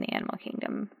animals and the animal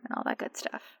kingdom and all that good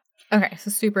stuff. Okay, so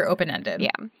super open-ended.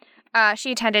 Yeah.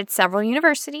 She attended several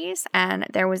universities, and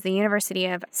there was the University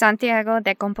of Santiago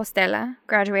de Compostela,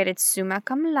 graduated summa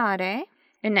cum laude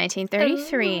in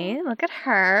 1933. Ooh. Look at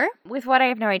her. With what? I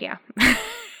have no idea.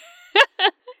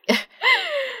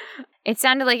 It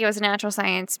sounded like it was natural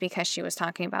science because she was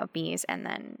talking about bees, and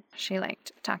then she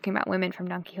liked talking about women from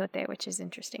Don Quixote, which is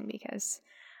interesting because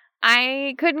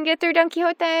I couldn't get through Don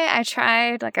Quixote. I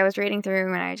tried, I was reading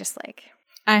through, and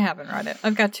I haven't read it.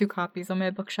 I've got 2 copies on my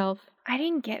bookshelf. I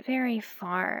didn't get very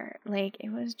far.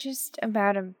 It was just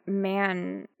about a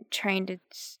man trying to,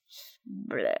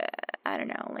 I don't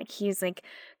know, he's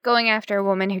going after a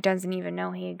woman who doesn't even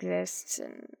know he exists,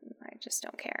 and I just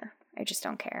don't care.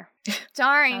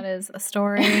 Sorry. That is a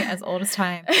story as old as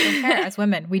time. We don't care. As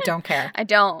women, we don't care. I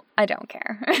don't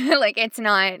care. It's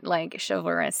not,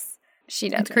 chivalrous. She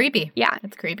doesn't. It's creepy. Yeah.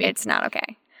 It's creepy. It's not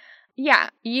okay. Yeah,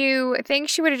 you think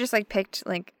she would have just like picked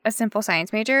like a simple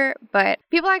science major, but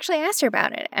people actually asked her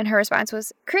about it, and her response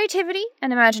was, creativity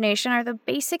and imagination are the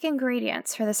basic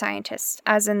ingredients for the scientist,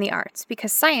 as in the arts,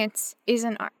 because science is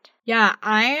an art. Yeah,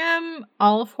 I am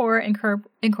all for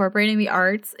incorporating the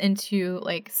arts into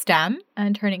like STEM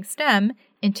and turning STEM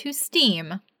into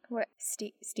STEAM. What?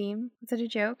 STEAM? Is it a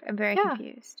joke? I'm very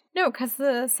confused. No, because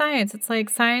the science, it's like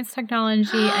science,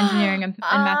 technology, engineering, and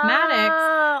mathematics.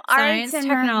 Science, and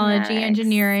technology, mathematics.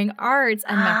 Engineering, arts,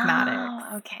 and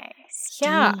mathematics. Okay.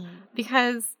 Yeah, STEAM.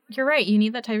 because you're right. You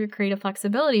need that type of creative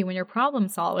flexibility when you're problem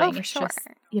solving. Oh, for it's sure. just,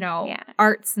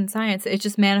 arts and science, it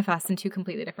just manifests in two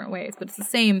completely different ways, but it's the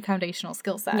same foundational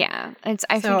skill set. Yeah. I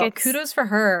think it's kudos for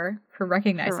her for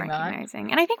recognizing that.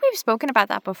 And I think we've spoken about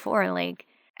that before. Like,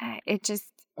 it just,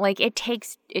 like, it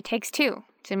takes two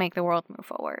to make the world move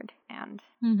forward. And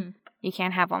you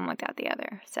can't have one without the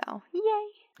other. So, yay.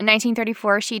 In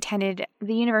 1934, she attended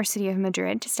the University of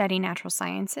Madrid to study natural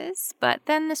sciences, but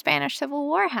then the Spanish Civil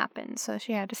War happened, so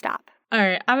she had to stop. All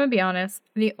right, I'm going to be honest.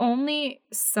 The only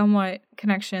somewhat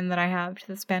connection that I have to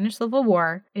the Spanish Civil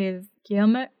War is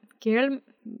Guillermo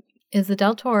is the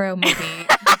Del Toro movie,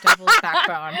 The Devil's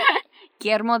Backbone.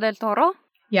 Guillermo del Toro?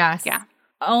 Yes. Yeah.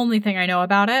 Only thing I know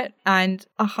about it, and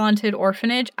a haunted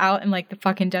orphanage out in like the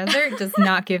fucking desert does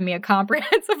not give me a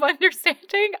comprehensive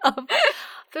understanding of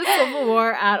the Civil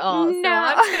War at all. No. So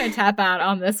I'm just gonna tap out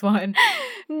on this one.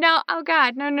 No, oh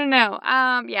God, no.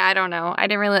 Yeah, I don't know.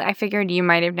 I figured you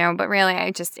might have known, but really,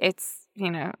 it's,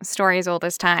 story as old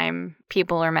as time.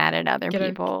 People are mad at other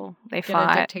people. They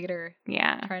fought. A dictator.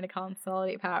 Yeah. Trying to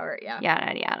consolidate power. Yeah.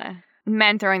 Yada, yada.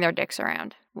 Men throwing their dicks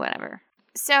around. Whatever.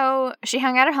 So she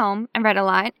hung out at home and read a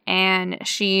lot, and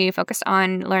she focused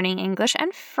on learning English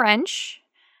and French,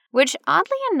 which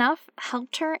oddly enough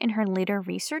helped her in her later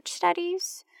research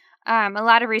studies. A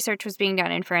lot of research was being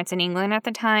done in France and England at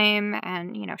the time,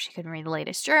 and, she couldn't read the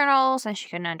latest journals, and she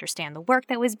couldn't understand the work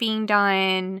that was being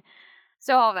done.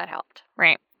 So all of that helped,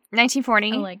 right?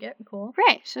 1940. I like it. Cool.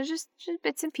 Right, so just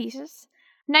bits and pieces.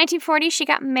 1940, she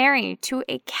got married to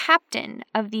a captain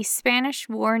of the Spanish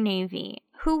War Navy,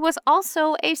 who was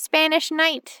also a Spanish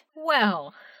knight.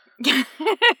 Well. They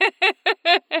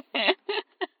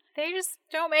just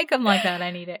don't make them like that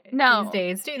these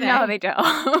days, do they? No, they don't.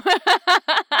 It's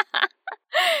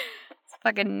a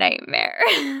fucking nightmare.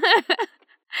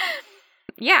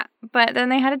 Yeah, but then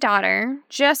they had a daughter,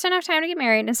 just enough time to get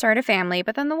married and start a family,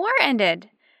 but then the war ended,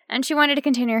 and she wanted to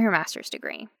continue her master's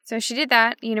degree. So she did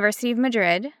that at University of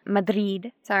Madrid.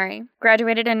 Graduated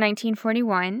in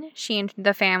 1941. She and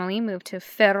the family moved to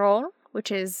Ferrol,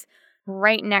 which is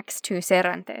right next to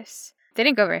Cervantes. They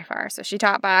didn't go very far, so she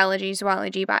taught biology,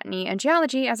 zoology, botany, and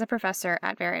geology as a professor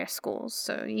at various schools.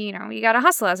 So, you gotta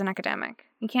hustle as an academic.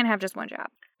 You can't have just one job.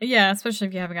 Yeah, especially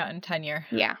if you haven't gotten tenure.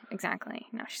 Yeah, exactly.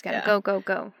 No, she's gotta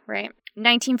go, right?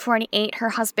 1948,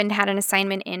 her husband had an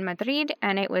assignment in Madrid,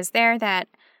 and it was there that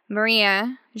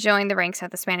Maria joined the ranks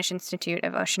of the Spanish Institute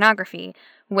of Oceanography,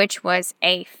 which was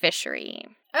a fishery.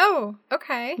 Oh,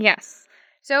 okay. Yes.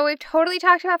 So we've totally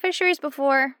talked about fisheries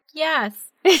before. Yes.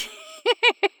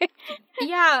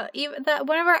 Yeah, even that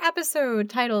one of our episode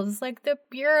titles is like the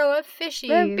Bureau of Fishies.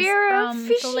 The Bureau of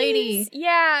Fishies. The lady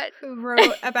who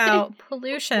wrote about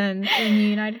pollution in the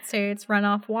United States,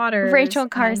 runoff water. Rachel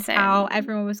Carson. How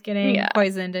everyone was getting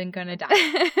poisoned and gonna die.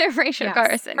 Rachel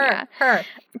Carson, her.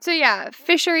 So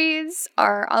fisheries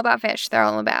are all about fish. They're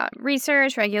all about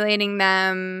research, regulating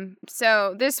them.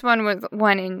 So this one was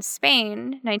one in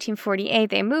Spain,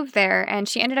 1948. They moved there, and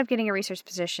she ended up getting a research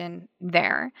position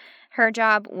there. Her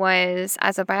job was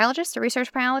as a biologist, a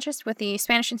research biologist with the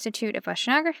Spanish Institute of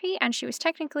Oceanography, and she was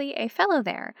technically a fellow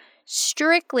there,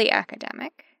 strictly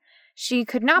academic. She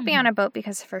could not be on a boat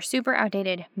because of her super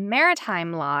outdated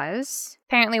maritime laws.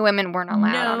 Apparently women weren't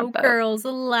allowed on a boat. No girls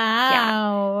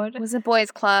allowed. Yeah. It was a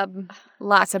boys' club,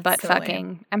 lots of butt fucking.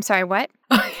 Lame. I'm sorry, what?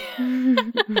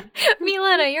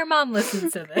 Milena, your mom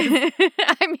listens to this.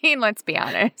 I mean, let's be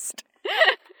honest.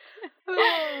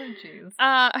 Oh, jeez.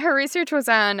 Her research was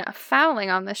on fouling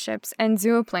on the ships and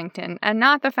zooplankton, and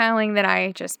not the fouling that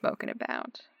I just spoken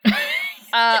about.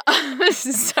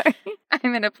 Sorry,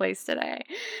 I'm in a place today.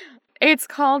 It's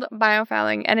called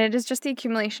biofouling, and it is just the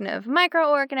accumulation of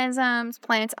microorganisms,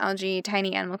 plants, algae,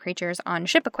 tiny animal creatures on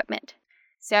ship equipment.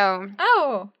 So,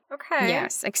 okay.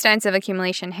 Yes, extensive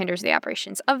accumulation hinders the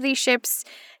operations of these ships,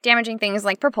 damaging things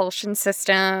like propulsion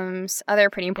systems,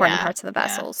 other pretty important parts of the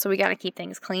vessels. So we got to keep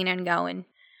things clean and going.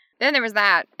 Then there was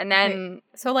that, and then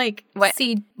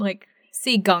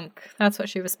sea gunk. That's what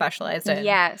she was specialized in.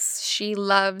 Yes, she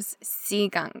loves sea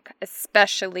gunk,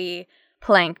 especially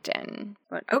plankton.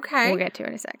 But okay, we'll get to it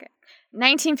in a second.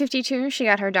 1952, she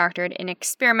got her doctorate in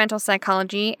experimental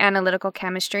psychology, analytical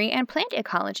chemistry, and plant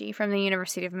ecology from the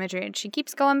University of Madrid. She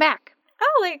keeps going back.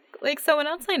 Oh, like someone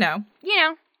else I know. You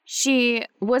know. She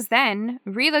was then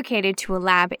relocated to a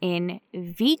lab in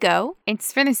Vigo.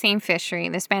 It's for the same fishery.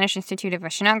 The Spanish Institute of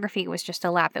Oceanography was just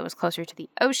a lab that was closer to the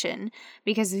ocean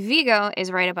because Vigo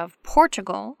is right above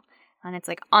Portugal and it's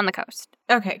like on the coast.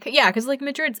 Okay, yeah, because like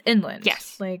Madrid's inland.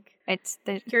 Yes. Like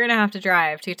you're going to have to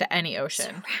drive to get to any ocean.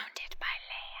 Surrounded by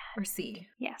land. Or sea.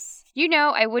 Yes. You know,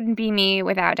 I wouldn't be me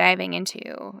without diving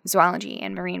into zoology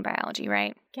and marine biology,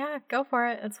 right? Yeah, go for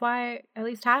it. That's why at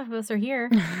least half of us are here.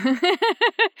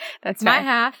 That's my fair.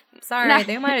 half. Sorry, No.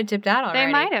 they might have tipped out already.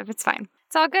 They might have. It's fine.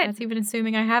 It's all good. That's even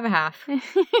assuming I have a half.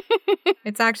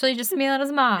 It's actually just me and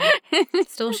his mom.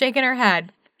 Still shaking her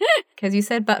head. Because you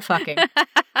said butt fucking.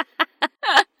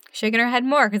 Shaking her head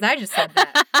more because I just said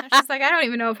that. She's like, I don't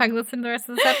even know if I can listen to the rest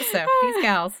of this episode. These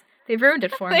gals, they've ruined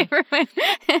it for me.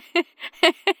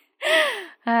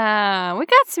 We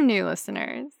got some new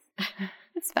listeners.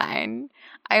 It's fine.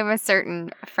 I have a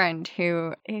certain friend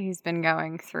he's been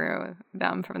going through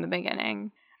them from the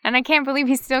beginning. And I can't believe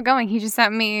he's still going. He just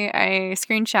sent me a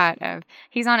screenshot of,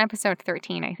 he's on episode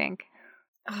 13, I think.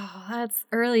 Oh, that's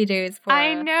early days for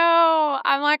I us. know.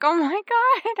 I'm like, oh my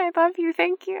God, I love you.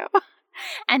 Thank you.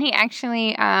 And he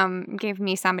actually gave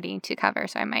me somebody to cover,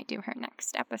 so I might do her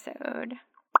next episode.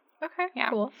 Okay, Yeah.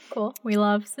 cool. We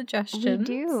love suggestions. We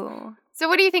do. So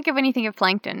what do you think of anything of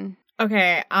Plankton?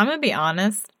 Okay, I'm going to be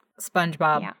honest.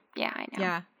 SpongeBob. Yeah, I know.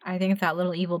 Yeah, I think it's that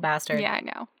little evil bastard. Yeah, I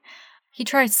know. He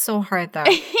tries so hard, though.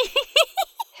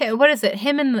 Hey, what is it?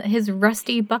 Him and his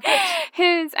rusty bucket?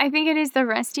 I think it is the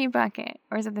Rusty Bucket.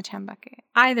 Or is it the Chum Bucket?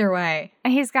 Either way.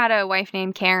 He's got a wife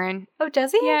named Karen. Oh,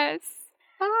 does he? Yes.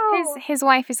 Oh. His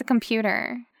wife is a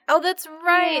computer. Oh, that's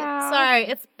right. Yeah.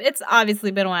 Sorry. It's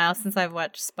obviously been a while since I've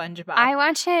watched SpongeBob. I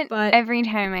watch it but every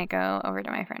time I go over to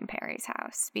my friend Perry's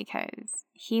house because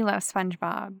he loves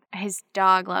SpongeBob. His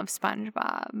dog loves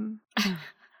SpongeBob.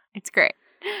 It's great.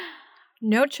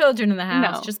 no children in the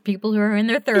house, No. just people who are in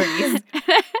their 30s.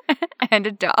 And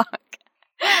a dog.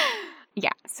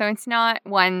 Yeah, so it's not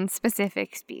one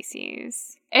specific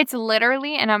species. It's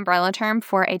literally an umbrella term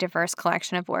for a diverse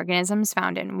collection of organisms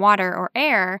found in water or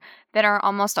air that are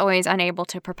almost always unable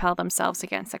to propel themselves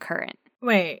against the current.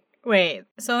 Wait.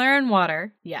 So they're in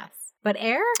water. Yes. But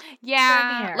air?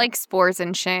 Yeah, air. like spores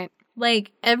and shit.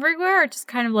 Like everywhere or just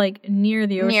kind of like near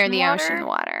the ocean Near the water? ocean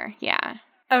water, yeah.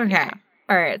 Okay. Yeah.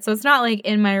 All right. So it's not like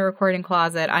in my recording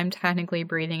closet, I'm technically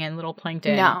breathing in little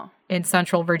plankton in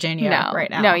Central Virginia right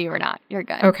now. No, you were not. You're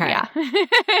good. Okay. Yeah.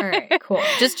 All right, cool.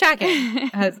 Just checking.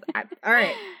 All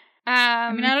right.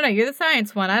 I mean, I don't know. You're the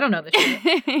science one. I don't know the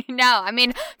shit. No, I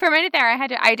mean, for a minute there, I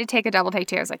had to take a double take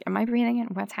too. I was like, am I breathing in?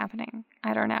 What's happening?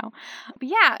 I don't know. But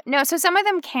yeah, no, so some of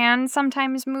them can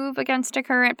sometimes move against a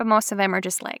current, but most of them are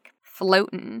just like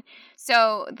floating.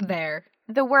 So There.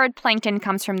 the word plankton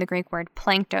comes from the Greek word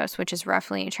planktos, which is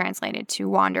roughly translated to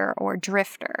wander or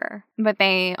drifter. But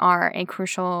they are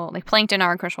plankton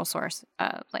are a crucial source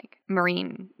of like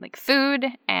marine like food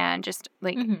and just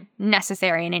like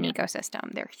necessary in an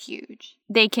ecosystem. They're huge.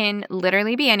 They can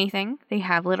literally be anything. They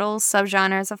have little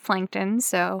subgenres of plankton.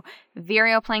 So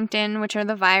vireoplankton, which are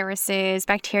the viruses,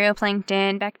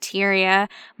 bacterioplankton, bacteria,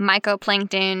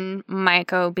 mycoplankton,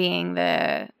 myco being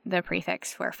the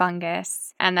prefix for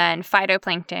fungus, and then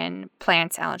phytoplankton,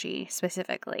 plants, algae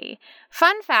specifically.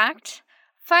 Fun fact,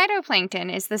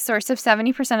 phytoplankton is the source of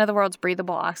 70% of the world's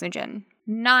breathable oxygen.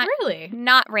 Not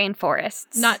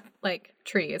rainforests. Not like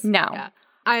trees. No.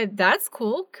 Yeah. That's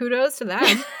cool. Kudos to them.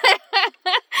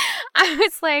 I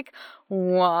was like,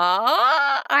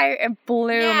 what? It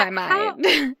blew my mind.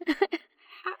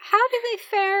 How do they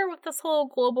fare with this whole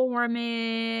global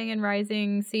warming and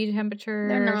rising sea temperature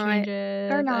changes?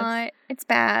 They're not. It's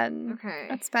bad. Okay.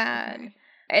 It's bad.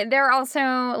 Okay. They're also,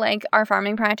 like, our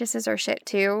farming practices are shit,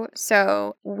 too.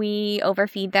 So we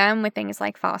overfeed them with things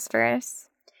like phosphorus.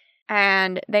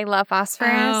 And they love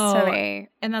phosphorus,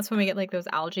 and that's when we get, like, those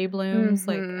algae blooms,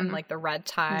 like, and, like, the red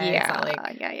tides.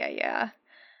 Yeah.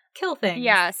 Kill things.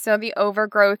 Yeah, so the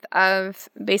overgrowth of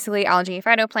basically algae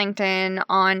phytoplankton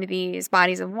on these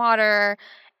bodies of water,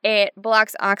 it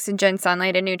blocks oxygen,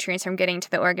 sunlight, and nutrients from getting to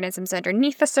the organisms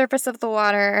underneath the surface of the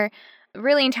water.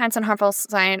 Really intense and harmful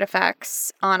side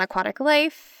effects on aquatic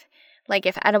life. Like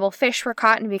if edible fish were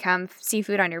caught and become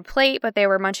seafood on your plate, but they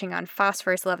were munching on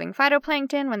phosphorus-loving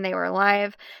phytoplankton when they were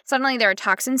alive, suddenly there are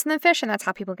toxins in the fish, and that's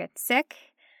how people get sick.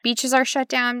 Beaches are shut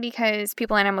down because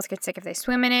people and animals get sick if they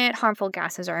swim in it. Harmful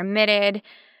gases are emitted.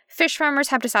 Fish farmers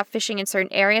have to stop fishing in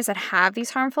certain areas that have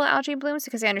these harmful algae blooms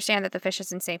because they understand that the fish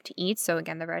isn't safe to eat. So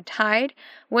again, the red tide,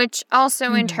 which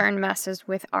also in turn messes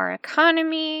with our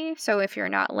economy. So if you're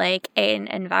not like an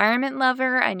environment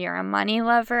lover and you're a money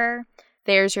lover,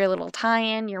 there's your little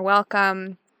tie-in. You're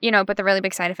welcome. But the really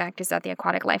big side effect is that the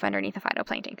aquatic life underneath the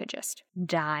phytoplankton could just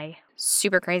die.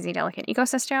 Super crazy, delicate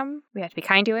ecosystem. We have to be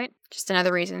kind to it. Just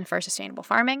another reason for sustainable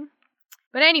farming.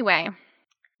 But anyway,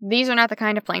 these are not the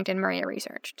kind of plankton Maria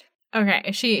researched.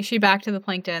 Okay, she back to the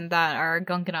plankton that are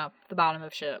gunking up the bottom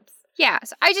of ships. Yeah,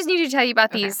 so I just need to tell you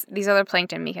about these other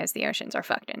plankton because the oceans are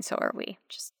fucked and so are we.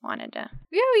 Just wanted to...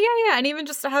 Yeah. And even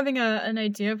just having an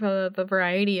idea of the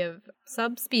variety of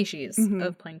subspecies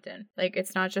of plankton. Like,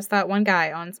 it's not just that one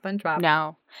guy on SpongeBob.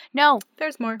 No.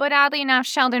 There's more. But oddly enough,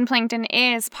 Sheldon plankton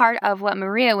is part of what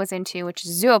Maria was into, which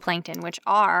is zooplankton, which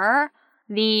are...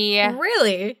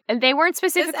 Really? They weren't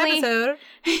specifically... This episode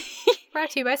brought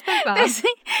to you by SpongeBob.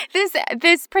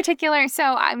 This particular... So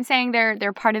I'm saying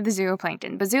they're part of the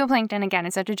zooplankton. But zooplankton, again,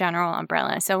 is such a general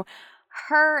umbrella. So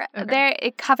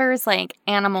it covers, like,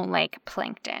 animal-like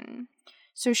plankton.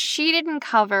 So she didn't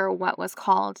cover what was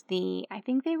called I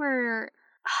think they were...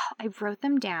 I wrote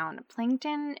them down.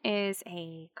 Plankton is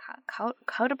a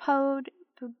cotopode...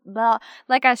 Well,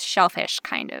 like a shellfish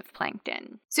kind of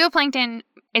plankton. Zooplankton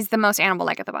is the most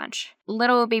animal-like of the bunch.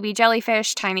 Little baby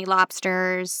jellyfish, tiny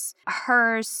lobsters.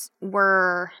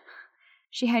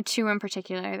 She had two in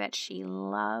particular that she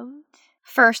loved.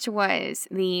 First was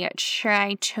the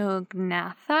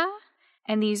Tritognatha,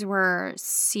 and these were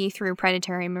see-through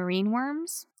predatory marine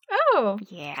worms. Oh,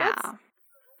 yeah. That's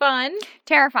fun.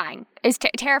 Terrifying.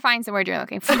 Terrifying is the word you're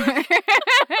looking for.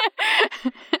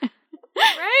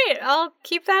 Right. I'll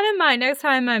keep that in mind next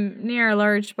time I'm near a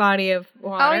large body of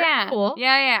water. Oh, yeah. Cool.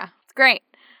 Yeah. It's great.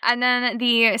 And then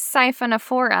the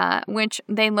Siphonophora, which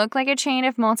they look like a chain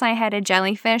of multi-headed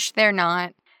jellyfish. They're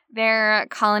not. They're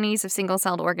colonies of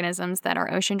single-celled organisms that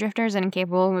are ocean drifters and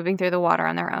incapable of moving through the water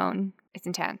on their own. It's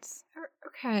intense.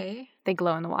 Okay. They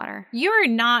glow in the water. You are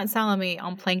not selling me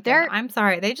on plankton. I'm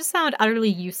sorry. They just sound utterly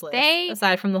useless.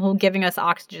 Aside from the whole giving us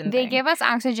oxygen thing. They give us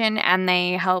oxygen and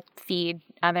they help feed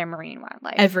other marine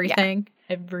wildlife. Everything.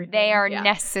 Yeah. Everything. They are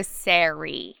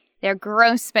necessary. They're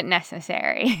gross but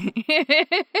necessary.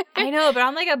 I know, but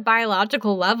on like a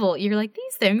biological level, you're like,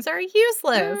 these things are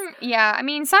useless. Yeah, I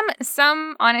mean,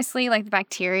 some honestly, like the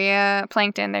bacteria,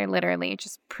 plankton, they're literally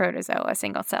just protozoa,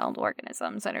 single-celled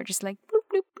organisms that are just like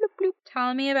bloop, bloop, bloop, bloop.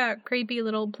 Telling me about creepy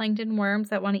little plankton worms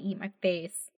that want to eat my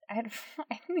face.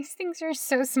 These things are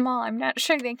so small. I'm not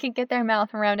sure they could get their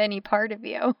mouth around any part of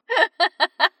you.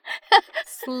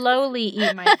 Slowly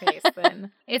eat my face,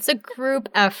 then. It's a group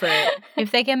effort.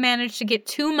 If they can manage to get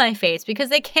to my face because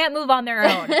they can't move on their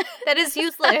own, that is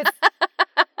useless.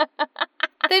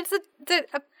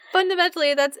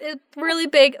 Fundamentally, that's a really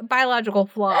big biological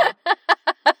flaw.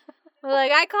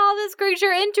 Like, I call this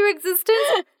creature into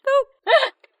existence.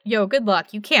 Boop. Yo, good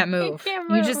luck. You can't move.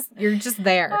 You're just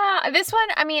there. This one,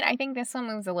 I mean, I think this one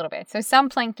moves a little bit. So some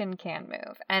plankton can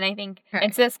move. And I think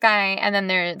it's this guy. And then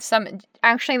there's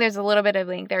there's a little bit of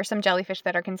there are some jellyfish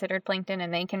that are considered plankton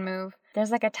and they can move. There's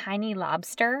like a tiny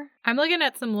lobster. I'm looking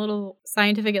at some little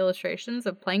scientific illustrations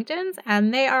of planktons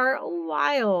and they are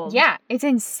wild. Yeah, it's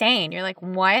insane. You're like,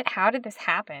 what? How did this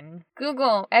happen?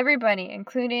 Google everybody,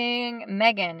 including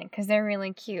Megan, because they're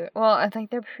really cute. Well, I think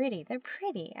they're pretty. They're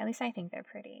pretty. At least I think they're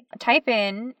pretty. Type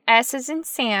in S as in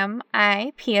Sam,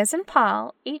 I, P as in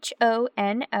Paul,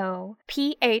 HONOPHORA.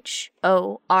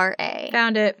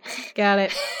 Found it. Got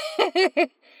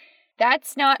it.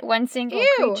 That's not one single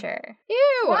creature.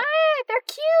 Ew. What? They're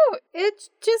cute. It's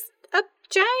just a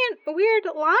giant weird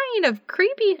line of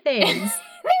creepy things.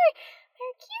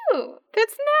 They're cute.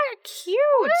 That's not cute.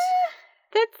 What?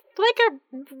 That's like a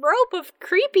rope of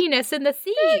creepiness in the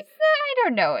sea. I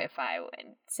don't know if I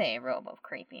would say a rope of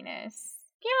creepiness.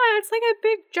 Yeah, it's like a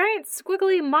big, giant,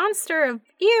 squiggly monster of,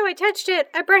 ew, I touched it.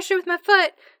 I brushed it with my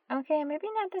foot. Okay, maybe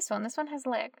not this one. This one has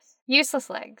legs. Useless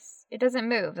legs. It doesn't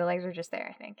move. The legs are just there,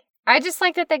 I think. I just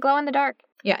like that they glow in the dark.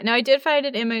 Yeah, now I did find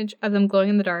an image of them glowing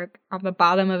in the dark on the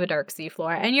bottom of a dark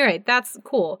seafloor. And you're right, that's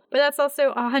cool. But that's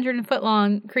also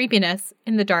 100-foot-long creepiness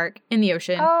in the dark, in the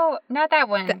ocean. Oh, not that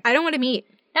one. I don't want to meet.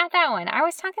 Not that one. I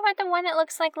was talking about the one that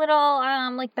looks like little,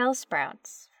 like bell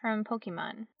sprouts from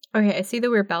Pokemon. Okay, I see the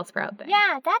weird bell sprout thing.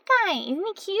 Yeah, that guy. Isn't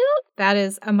he cute? That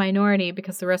is a minority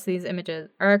because the rest of these images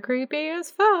are creepy as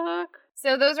fuck.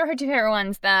 So those are her two favorite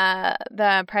ones: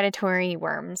 the predatory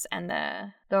worms and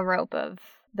the rope of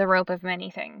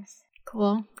many things.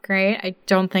 Cool, great. I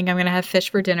don't think I'm gonna have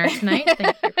fish for dinner tonight.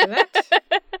 Thank you for that.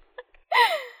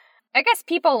 I guess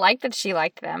people liked that she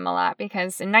liked them a lot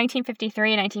because in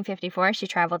 1953 and 1954, she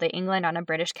traveled to England on a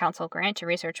British Council grant to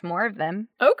research more of them.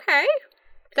 Okay.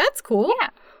 That's cool. Yeah.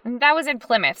 And that was in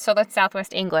Plymouth, so that's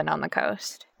southwest England on the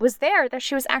coast. It was there that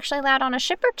she was actually allowed on a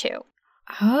ship or two.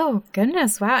 Oh,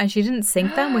 goodness. Wow. And she didn't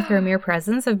sink them with her mere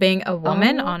presence of being a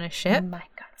woman on a ship? Oh, my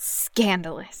God.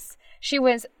 Scandalous. She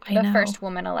was the first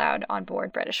woman allowed on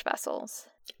board British vessels.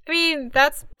 I mean,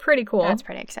 that's pretty cool. That's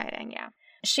pretty exciting, yeah.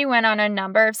 She went on a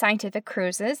number of scientific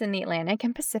cruises in the Atlantic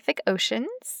and Pacific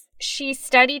Oceans. She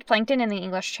studied plankton in the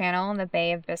English Channel and the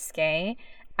Bay of Biscay,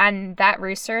 and that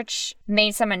research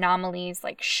made some anomalies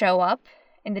like show up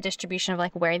in the distribution of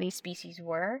like where these species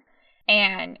were.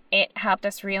 And it helped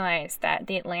us realize that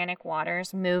the Atlantic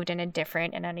waters moved in a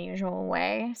different and unusual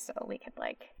way, so we could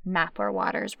like map where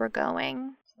waters were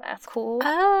going. That's cool.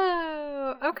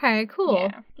 Oh, okay, cool.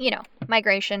 Yeah. You know,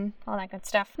 migration, all that good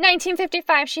stuff.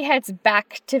 1955, she heads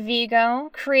back to Vigo,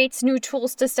 creates new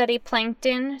tools to study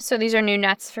plankton. So these are new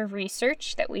nets for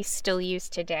research that we still use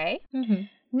today.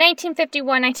 1951,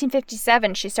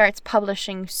 1957, she starts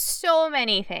publishing so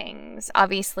many things,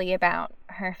 obviously about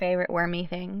her favorite wormy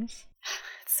things.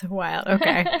 It's so wild.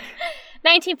 Okay.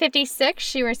 1956,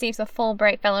 she receives a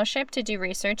Fulbright Fellowship to do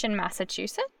research in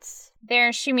Massachusetts.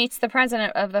 There, she meets the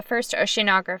president of the first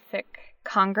Oceanographic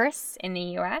Congress in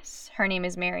the U.S. Her name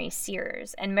is Mary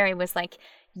Sears, and Mary was like,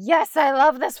 yes, I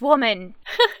love this woman.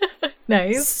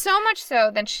 Nice. So much so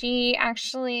that she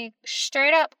actually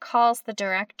straight up calls the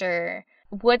director,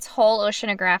 Woods Hole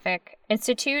Oceanographic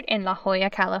Institute in La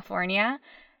Jolla, California,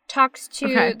 talks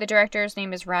to the director's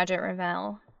name is Roger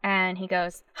Revelle, and he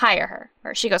goes, hire her.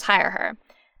 Or she goes, hire her.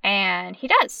 And he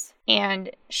does. And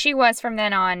she was, from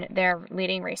then on, their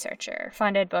leading researcher,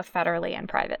 funded both federally and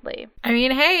privately. I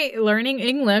mean, hey, learning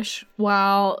English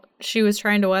while she was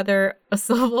trying to weather a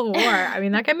civil war. I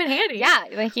mean, that came in handy. Yeah,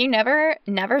 like you never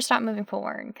stop moving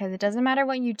forward because it doesn't matter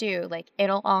what you do. Like,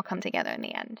 it'll all come together in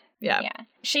the end. Yeah.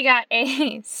 She got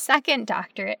a second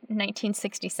doctorate in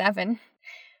 1967.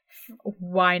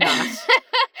 Why not?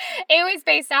 It was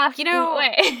based off,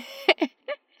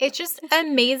 It's just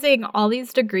amazing all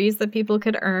these degrees that people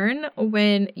could earn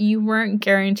when you weren't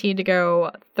guaranteed to go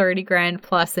 30 grand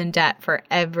plus in debt for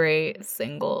every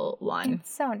single one.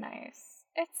 It's so nice.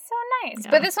 It's so nice. Yeah.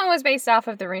 But this one was based off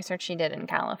of the research she did in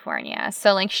California.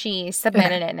 So, like, she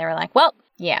submitted it and they were like, well,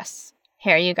 yes,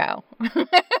 here you go.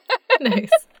 Nice.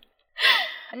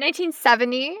 In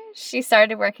 1970, she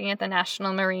started working at the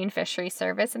National Marine Fishery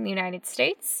Service in the United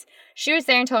States. She was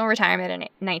there until retirement in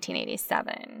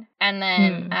 1987. And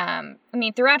then,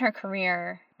 throughout her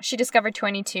career, she discovered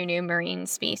 22 new marine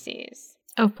species.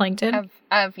 Of plankton?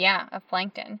 Of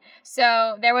plankton.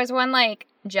 So there was one, like,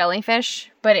 jellyfish,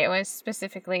 but it was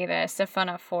specifically the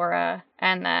Siphonophora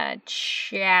and the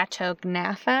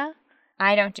Chaetognatha.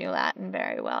 I don't do Latin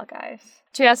very well, guys.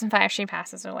 2005, she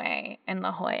passes away in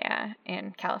La Jolla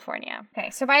in California. Okay,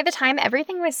 so by the time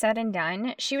everything was said and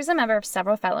done, she was a member of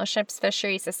several fellowships,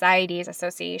 fisheries societies,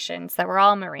 associations that were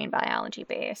all marine biology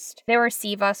based. There were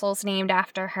sea vessels named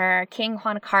after her. King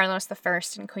Juan Carlos I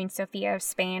and Queen Sofia of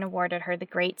Spain awarded her the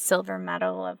Great Silver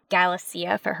Medal of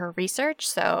Galicia for her research,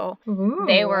 so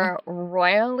they were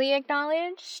royally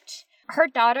acknowledged. Her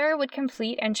daughter would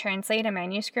complete and translate a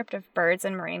manuscript of birds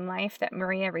and marine life that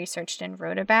Maria researched and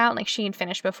wrote about. Like, she had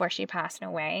finished before she passed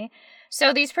away.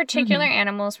 So these particular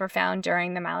animals were found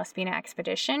during the Malaspina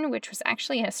expedition, which was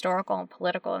actually a historical,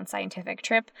 political, and scientific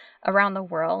trip around the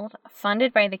world,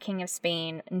 funded by the King of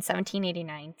Spain in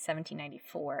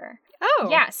 1789-1794. Oh,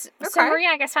 yes. Okay. So Maria,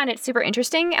 I guess, found it super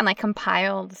interesting and, like,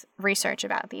 compiled research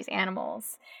about these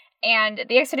animals. And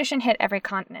the expedition hit every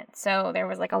continent, so there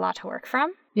was, like, a lot to work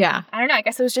from. Yeah. I don't know. I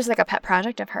guess it was just, like, a pet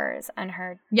project of hers and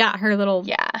her... Yeah, her little...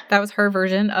 Yeah. That was her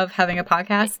version of having a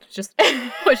podcast, just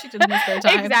what she did in her spare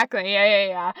time. Exactly.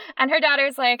 Yeah. And her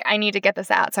daughter's like, I need to get this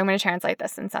out, so I'm going to translate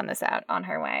this and send this out on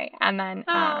her way. And then...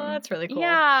 that's really cool.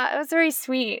 Yeah, it was very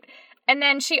sweet. And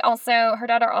then her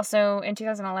daughter also, in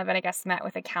 2011, I guess, met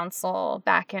with a council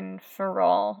back in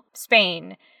Ferrol,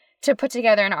 Spain, to put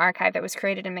together an archive that was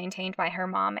created and maintained by her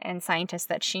mom and scientists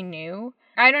that she knew.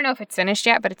 I don't know if it's finished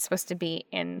yet, but it's supposed to be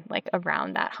in, like,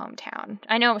 around that hometown.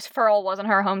 I know Ferrol wasn't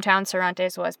her hometown,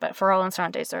 Cervantes was, but Ferrol and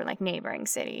Cervantes are, like, neighboring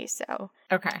cities, so...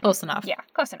 Okay, close enough. Yeah,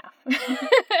 close enough.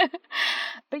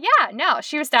 But yeah, no,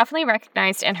 she was definitely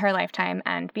recognized in her lifetime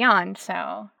and beyond,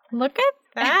 so... Look at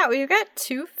that. We've got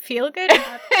 2 feel-good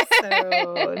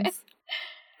episodes.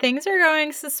 Things are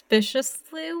going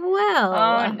suspiciously well.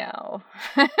 Oh, no.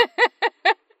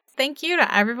 Thank you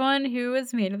to everyone who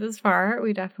has made it this far.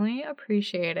 We definitely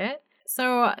appreciate it.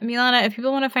 So, Milana, if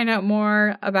people want to find out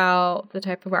more about the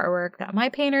type of artwork that my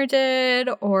painter did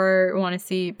or want to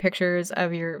see pictures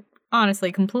of your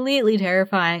honestly completely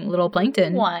terrifying little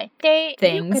plankton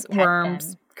things,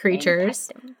 worms,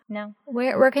 creatures, no.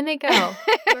 Where can they go?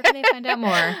 Where can they find out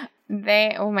more?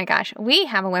 Oh my gosh. We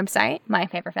have a website,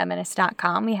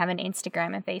 myfavoritefeminist.com. We have an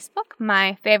Instagram and Facebook,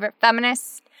 My Favorite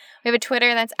Feminist. We have a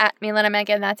Twitter that's at Milena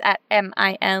Megan. That's at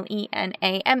MILENAMEGAN.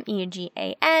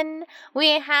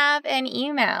 We have an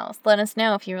email. Let us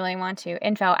know if you really want to.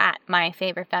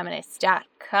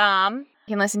 info@myfavoritefeminist.com. You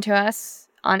can listen to us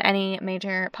on any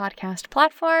major podcast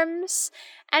platforms.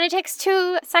 And it takes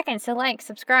 2 seconds to like,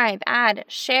 subscribe, add,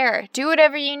 share. Do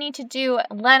whatever you need to do.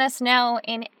 Let us know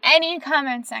in any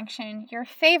comment section your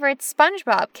favorite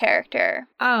SpongeBob character.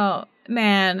 Oh,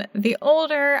 man. The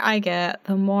older I get,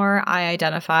 the more I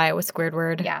identify with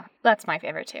Squidward. Yeah, that's my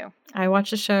favorite too. I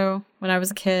watched the show when I was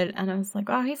a kid, and I was like,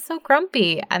 oh, he's so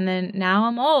grumpy. And then now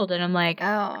I'm old, and I'm like,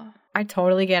 oh, I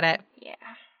totally get it. Yeah,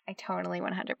 I totally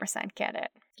 100% get it.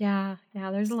 Yeah,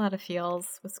 there's a lot of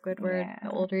feels with Squidward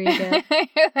the older you get.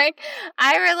 Like,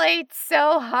 I relate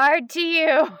so hard to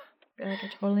you. I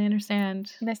totally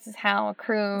understand. This is how a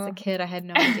crew... As a kid, I had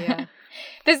no idea.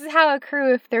 This is how a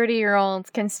crew of 30-year-olds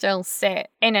can still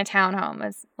sit in a townhome,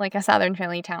 as like a Southern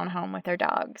Philly townhome with their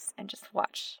dogs, and just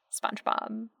watch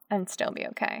SpongeBob and still be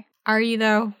okay. Are you,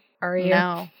 though? Are you?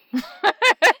 No.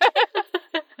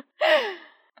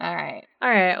 All right.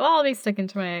 Well, I'll be sticking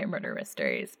to my murder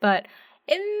mysteries, but...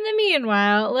 in the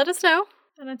meanwhile, let us know.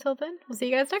 And until then, we'll see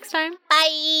you guys next time.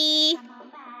 Bye!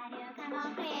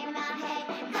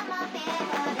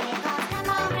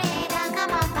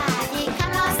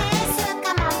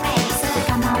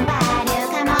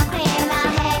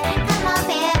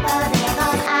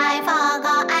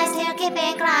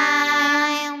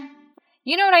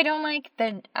 You know what I don't like?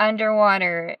 The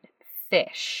underwater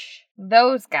fish.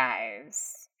 Those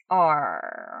guys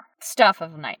are stuff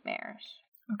of nightmares.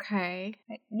 Okay.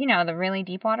 You know, the really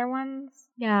deep water ones?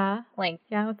 Yeah. Like,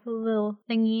 yeah, with the little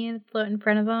thingy that float in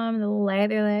front of them, the little light.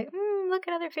 They're like, look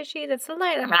at other fishies. It's the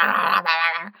light.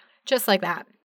 Just like that.